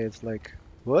try, it's like,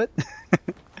 what?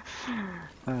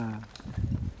 Ah,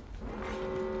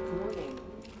 Warning.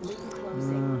 Ring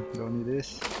closing. don't need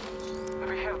this.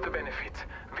 We have the benefit.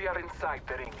 We are inside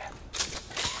the ring.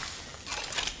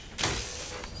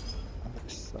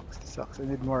 This sucks. I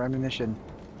need more ammunition.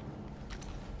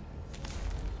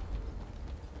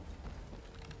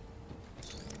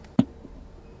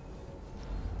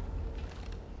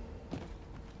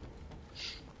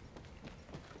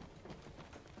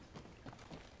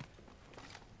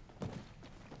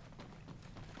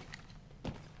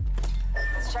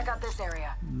 Let's check out this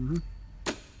area.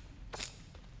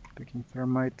 Picking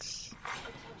thermites.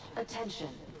 Attention.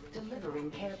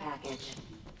 Delivering care package.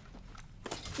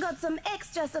 Got some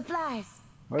extra supplies.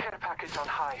 What? Care package on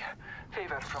high.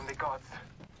 Favor from the gods.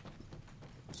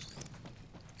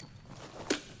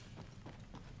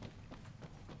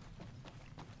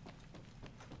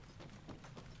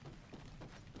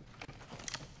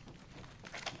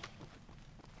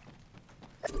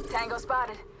 Tango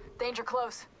spotted. Danger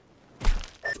close.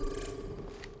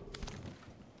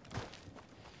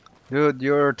 Dude,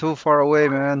 you're too far away,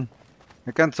 man.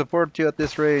 I can't support you at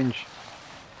this range.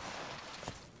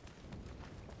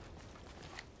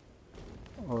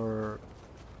 Or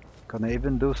can I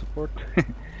even do support?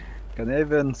 Can I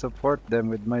even support them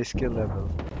with my skill level?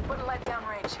 Wouldn't let down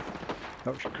range.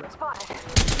 Oh, shit. Spotted.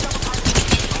 Double time.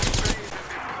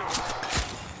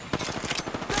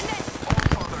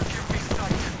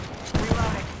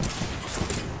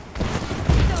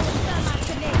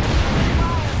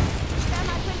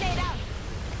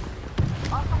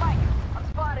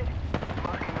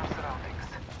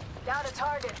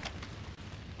 target.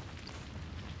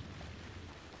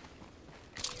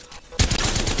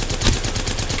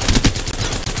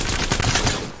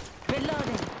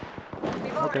 Reloading.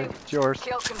 Okay, it's yours.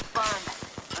 Kill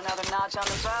confirmed. Another notch on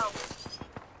the belt.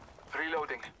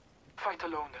 Reloading. Fight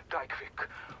alone, die quick.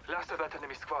 Last of that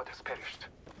enemy squad has perished.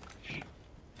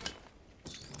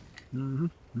 Give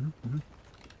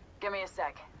me a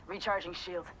sec. Recharging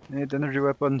shield. Need energy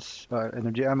weapons,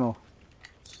 energy ammo.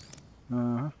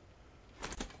 I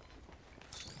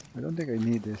don't think I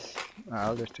need this.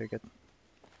 I'll just take it.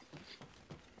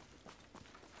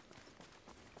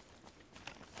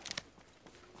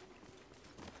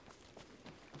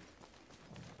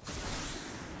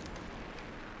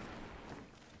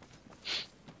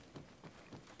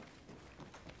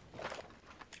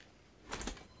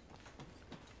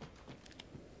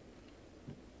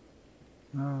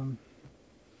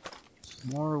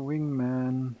 More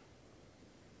wingman.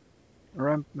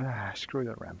 Screw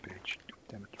that rampage.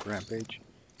 Damn it, rampage.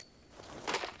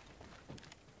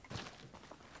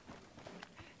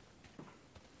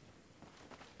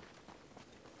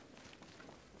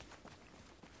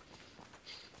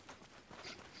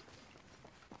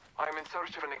 I'm in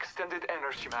search of an extended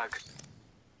energy mag.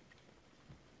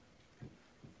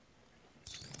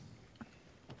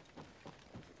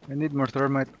 I need more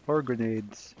thermite or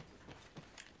grenades.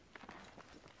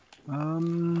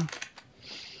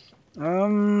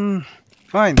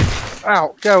 Fine.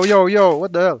 Ow! Yo!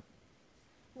 What the hell?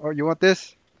 Oh, you want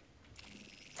this?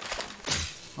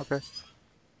 Okay.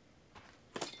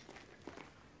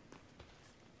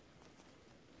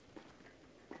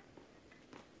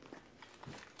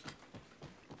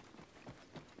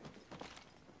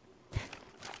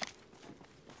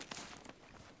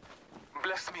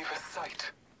 Bless me with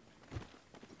sight.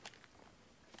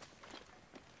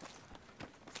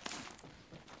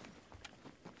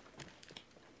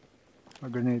 A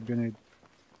grenade.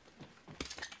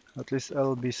 At least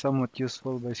I'll be somewhat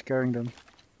useful by scaring them.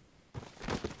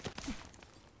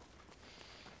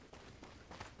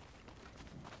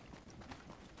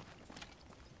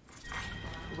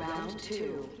 Round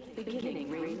 2. Beginning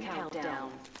ring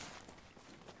countdown.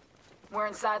 We're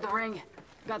inside the ring.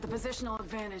 Got the positional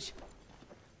advantage.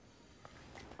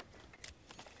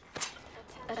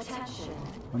 Attention.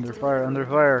 Under fire, under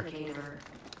fire. Replicator.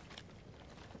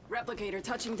 Replicator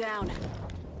touching down.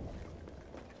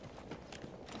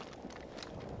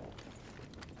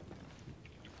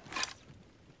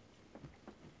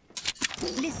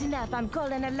 Listen up, I'm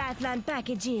calling a lifeline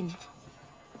package in.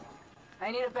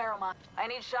 I need a barrel mod. I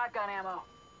need shotgun ammo.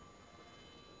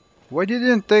 Why did you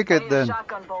didn't take I it need a then?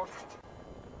 shotgun bolt.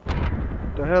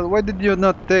 The hell? Why did you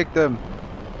not take them?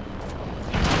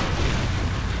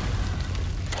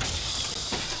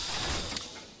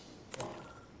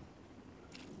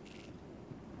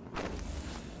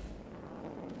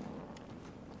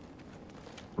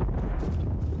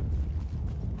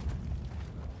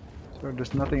 So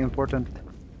there's nothing important.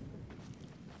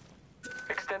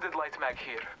 Extended light mag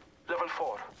here. Level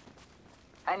 4.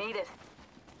 I need it.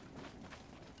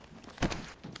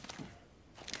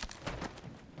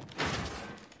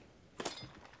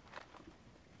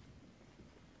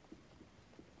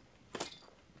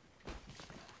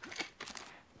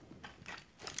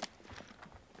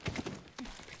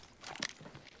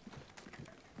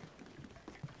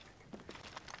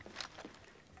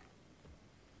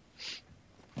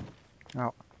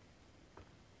 Ow.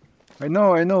 I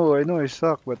know I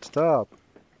suck, but stop.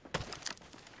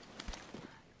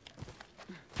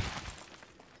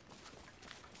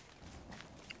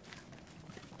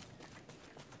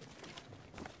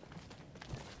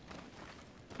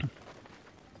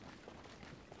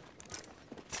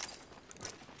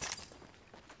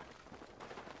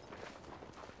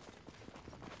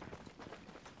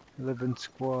 $11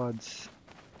 squads.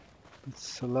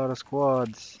 It's a lot of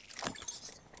squads.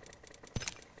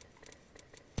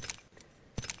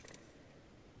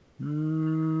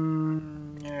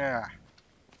 Yeah.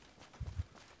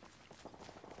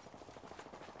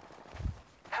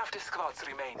 Half the squads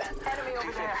remain. Enemy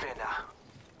over there. Vena.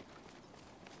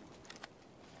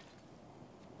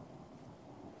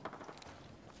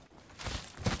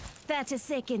 30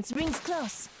 seconds, rings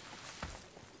close.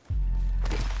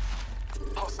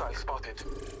 Hostile spotted.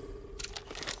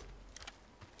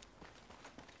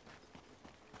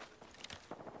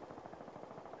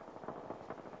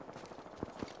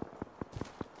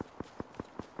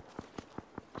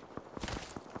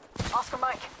 Oscar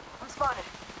Mike, I'm spotted.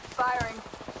 Firing.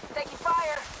 Taking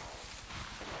fire.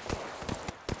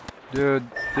 Dude.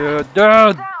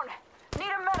 Down.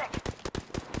 Need a medic.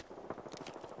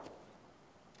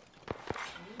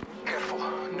 Careful,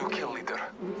 new kill leader.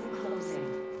 Closing.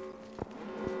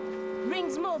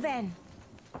 Moving.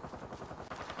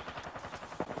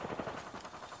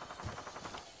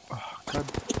 God.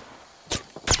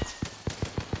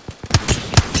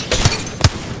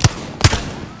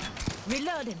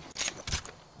 Reloading.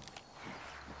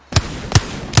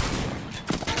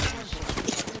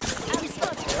 I'm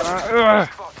spotted.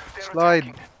 Slide.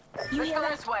 You hear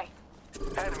that? This way.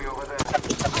 Enemy over there.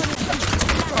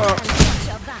 Watch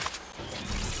your back.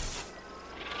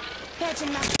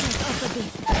 Patching my shield up a bit.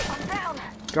 I'm down.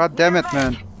 God damn it,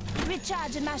 man.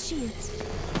 Recharging my shields.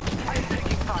 I'm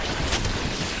taking fire.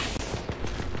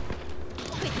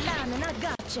 Quick line and I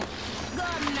gotcha. Go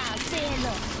on now, say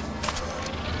hello.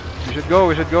 We should go,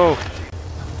 we should go.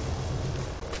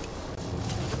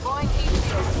 Deploying heat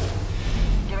shield.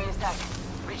 Give me a sec.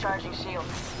 Recharging shield.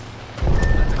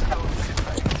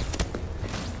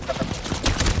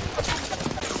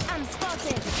 I'm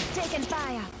spotted. Taking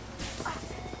fire.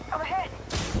 I'm ahead.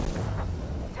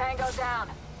 Tango down.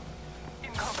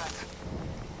 In combat.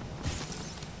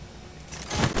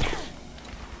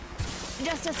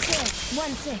 Just a sec.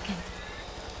 1 second.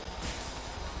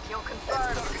 Kill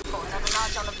confirmed. Another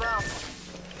notch on the belt.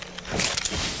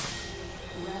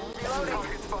 Reloading.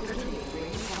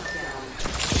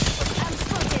 I'm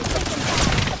spotted. Taking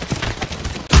fire.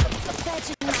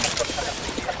 Patching my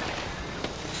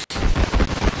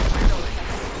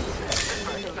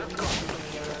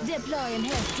deploying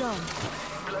health drone.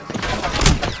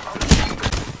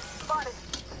 Spotted.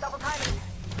 Double timing.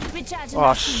 Recharging Oh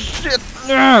my shield. shit!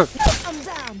 Ugh. I'm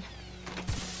down.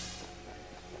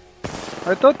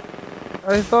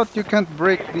 I thought you can't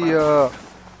break the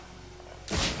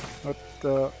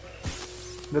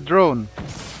the drone.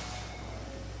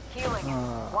 Healing.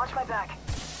 Watch my back.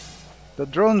 The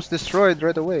drone's destroyed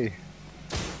right away.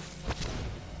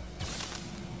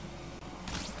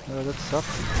 That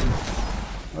sucks.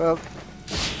 Well,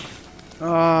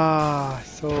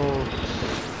 so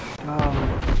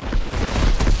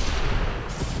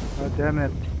God damn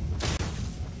it.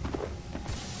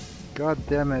 God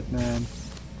damn it, man.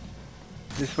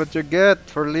 This is what you get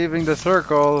for leaving the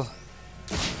circle.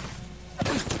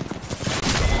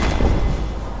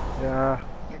 Yeah.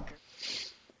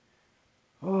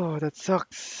 Oh, that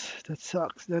sucks. That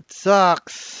sucks. That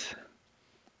sucks.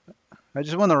 I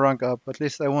just want to rank up. At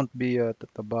least I won't be at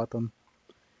the bottom.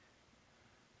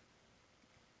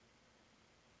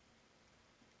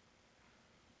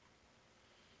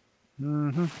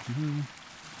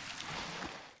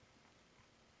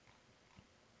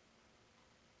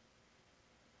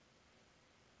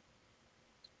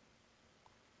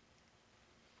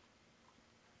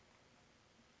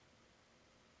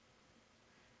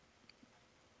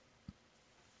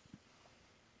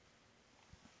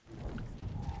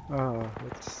 Oh,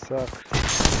 that sucks.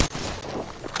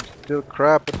 Still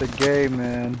crap at the game,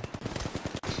 man.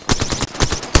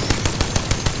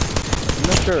 I'm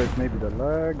not sure if maybe the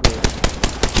lag or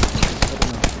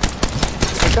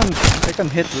I don't know. I can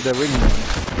hit with the wingman.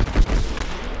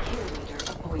 Kill leader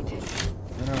appointed.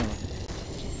 I don't know.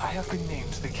 I have been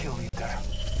named the kill leader.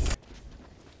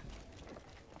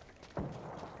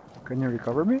 Can you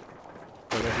recover me?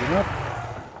 Probably not.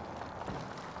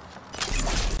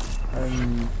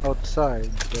 I'm outside,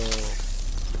 so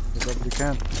you probably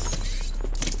can't.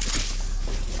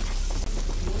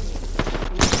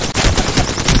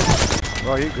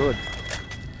 Oh, you're good.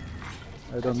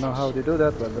 I don't know how they do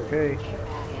that, but okay.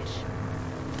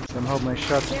 Somehow my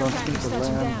shots don't seem to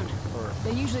land. Or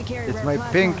They usually carry it's rare my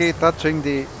plasmas. pinky touching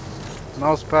the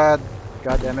mouse pad.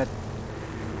 God damn it.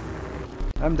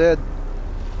 I'm dead.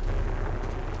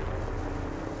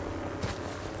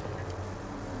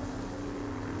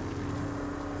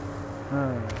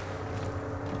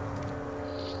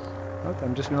 But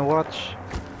I'm just gonna watch.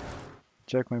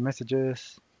 Check my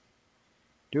messages.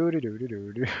 Do do do do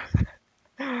do do.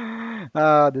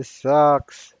 Ah, this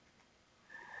sucks.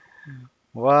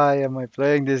 Why am I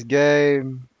playing this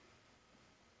game?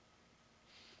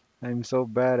 I'm so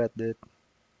bad at it.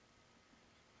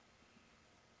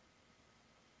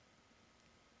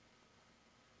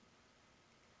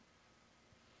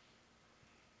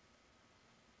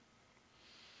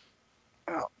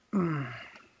 Oh.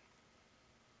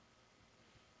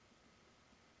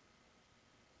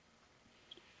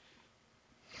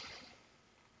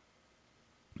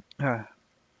 Ah.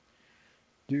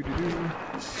 Do do do.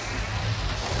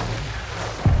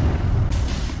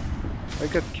 I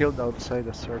got killed outside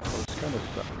the circle. It's kind of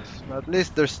sucks. But at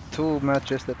least there's 2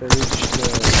 matches that I reached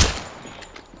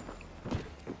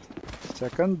the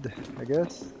second, I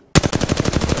guess.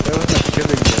 But I was not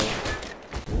killing though.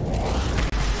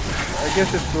 I guess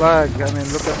it's lag. I mean,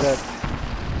 look at that.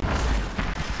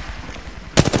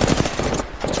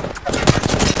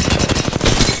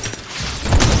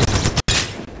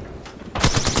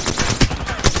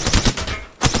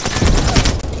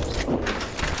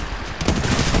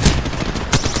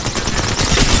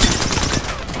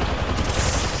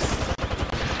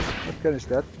 gun is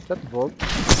that? Is that Volt?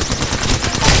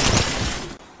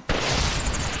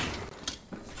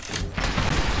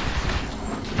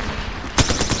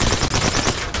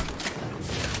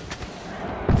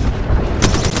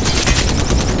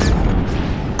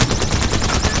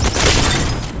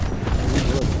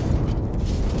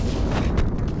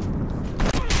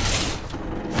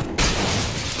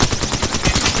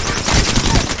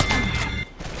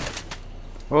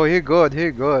 Oh, he good,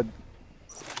 he good.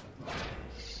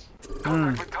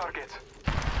 Contact with target.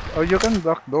 Oh, you can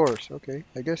block doors. Okay,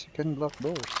 I guess you can block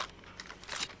doors.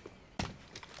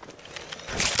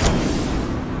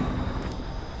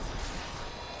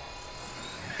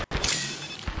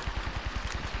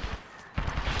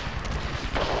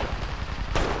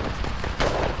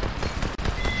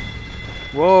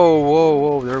 Whoa, whoa,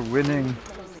 whoa, they're winning.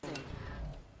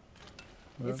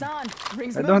 It's on.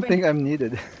 Ring's I moving. don't think I'm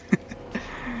needed.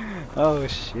 Oh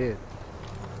shit.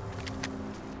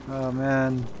 Oh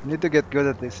man, need to get good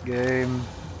at this game.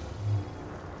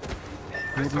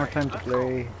 Need more time to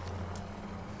play.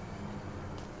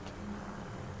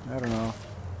 I don't know.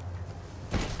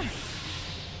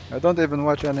 I don't even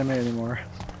watch anime anymore.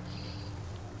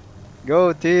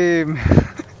 Go team!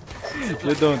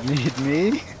 You don't need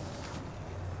me.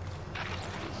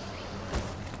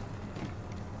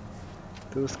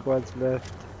 2 squads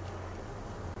left.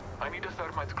 I need a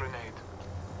thermite grenade.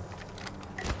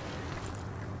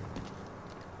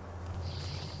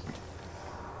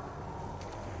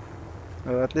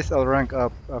 Well, at least I'll rank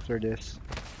up after this.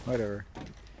 Whatever.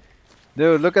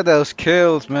 Dude, look at those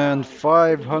kills, man.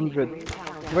 500.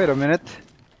 Wait a minute.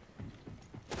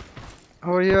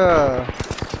 Oh yeah.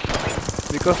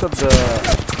 Because of the...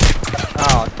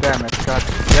 Oh, damn it. God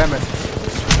damn it.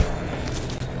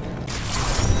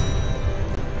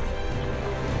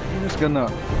 I'm just gonna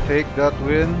take that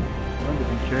win. I don't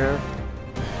even care.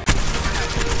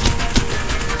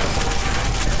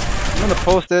 I'm gonna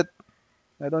post it.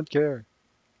 I don't care.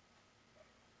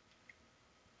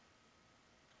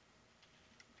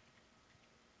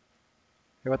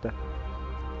 Hey, what the?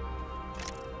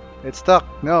 It's stuck.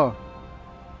 No.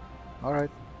 Alright.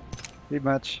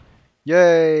 Rematch.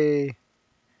 Yay!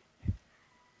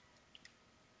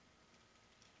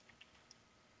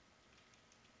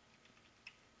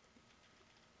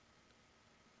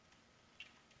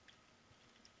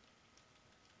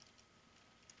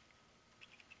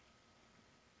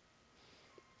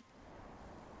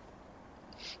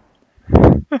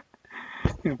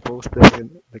 Post that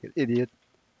like an idiot.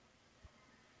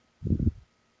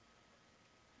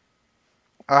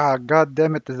 Ah, god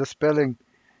damn it, the spelling.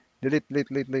 Delete, delete,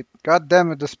 delete, delete. God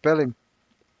damn it, the spelling.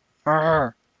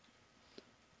 Arr.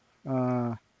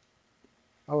 Uh,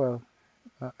 oh well.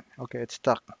 Okay, it's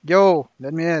stuck. Yo,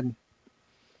 let me in.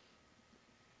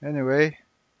 Anyway,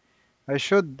 I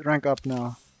should rank up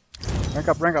now. Rank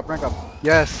up, rank up, rank up.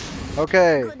 Yes.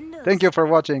 Okay. Good news. Thank you for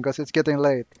watching, because it's getting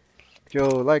late. If you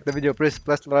like the video, please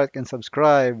press like and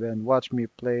subscribe and watch me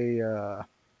play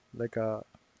like a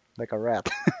rat.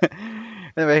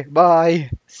 Anyway, bye.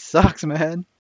 Sucks, man.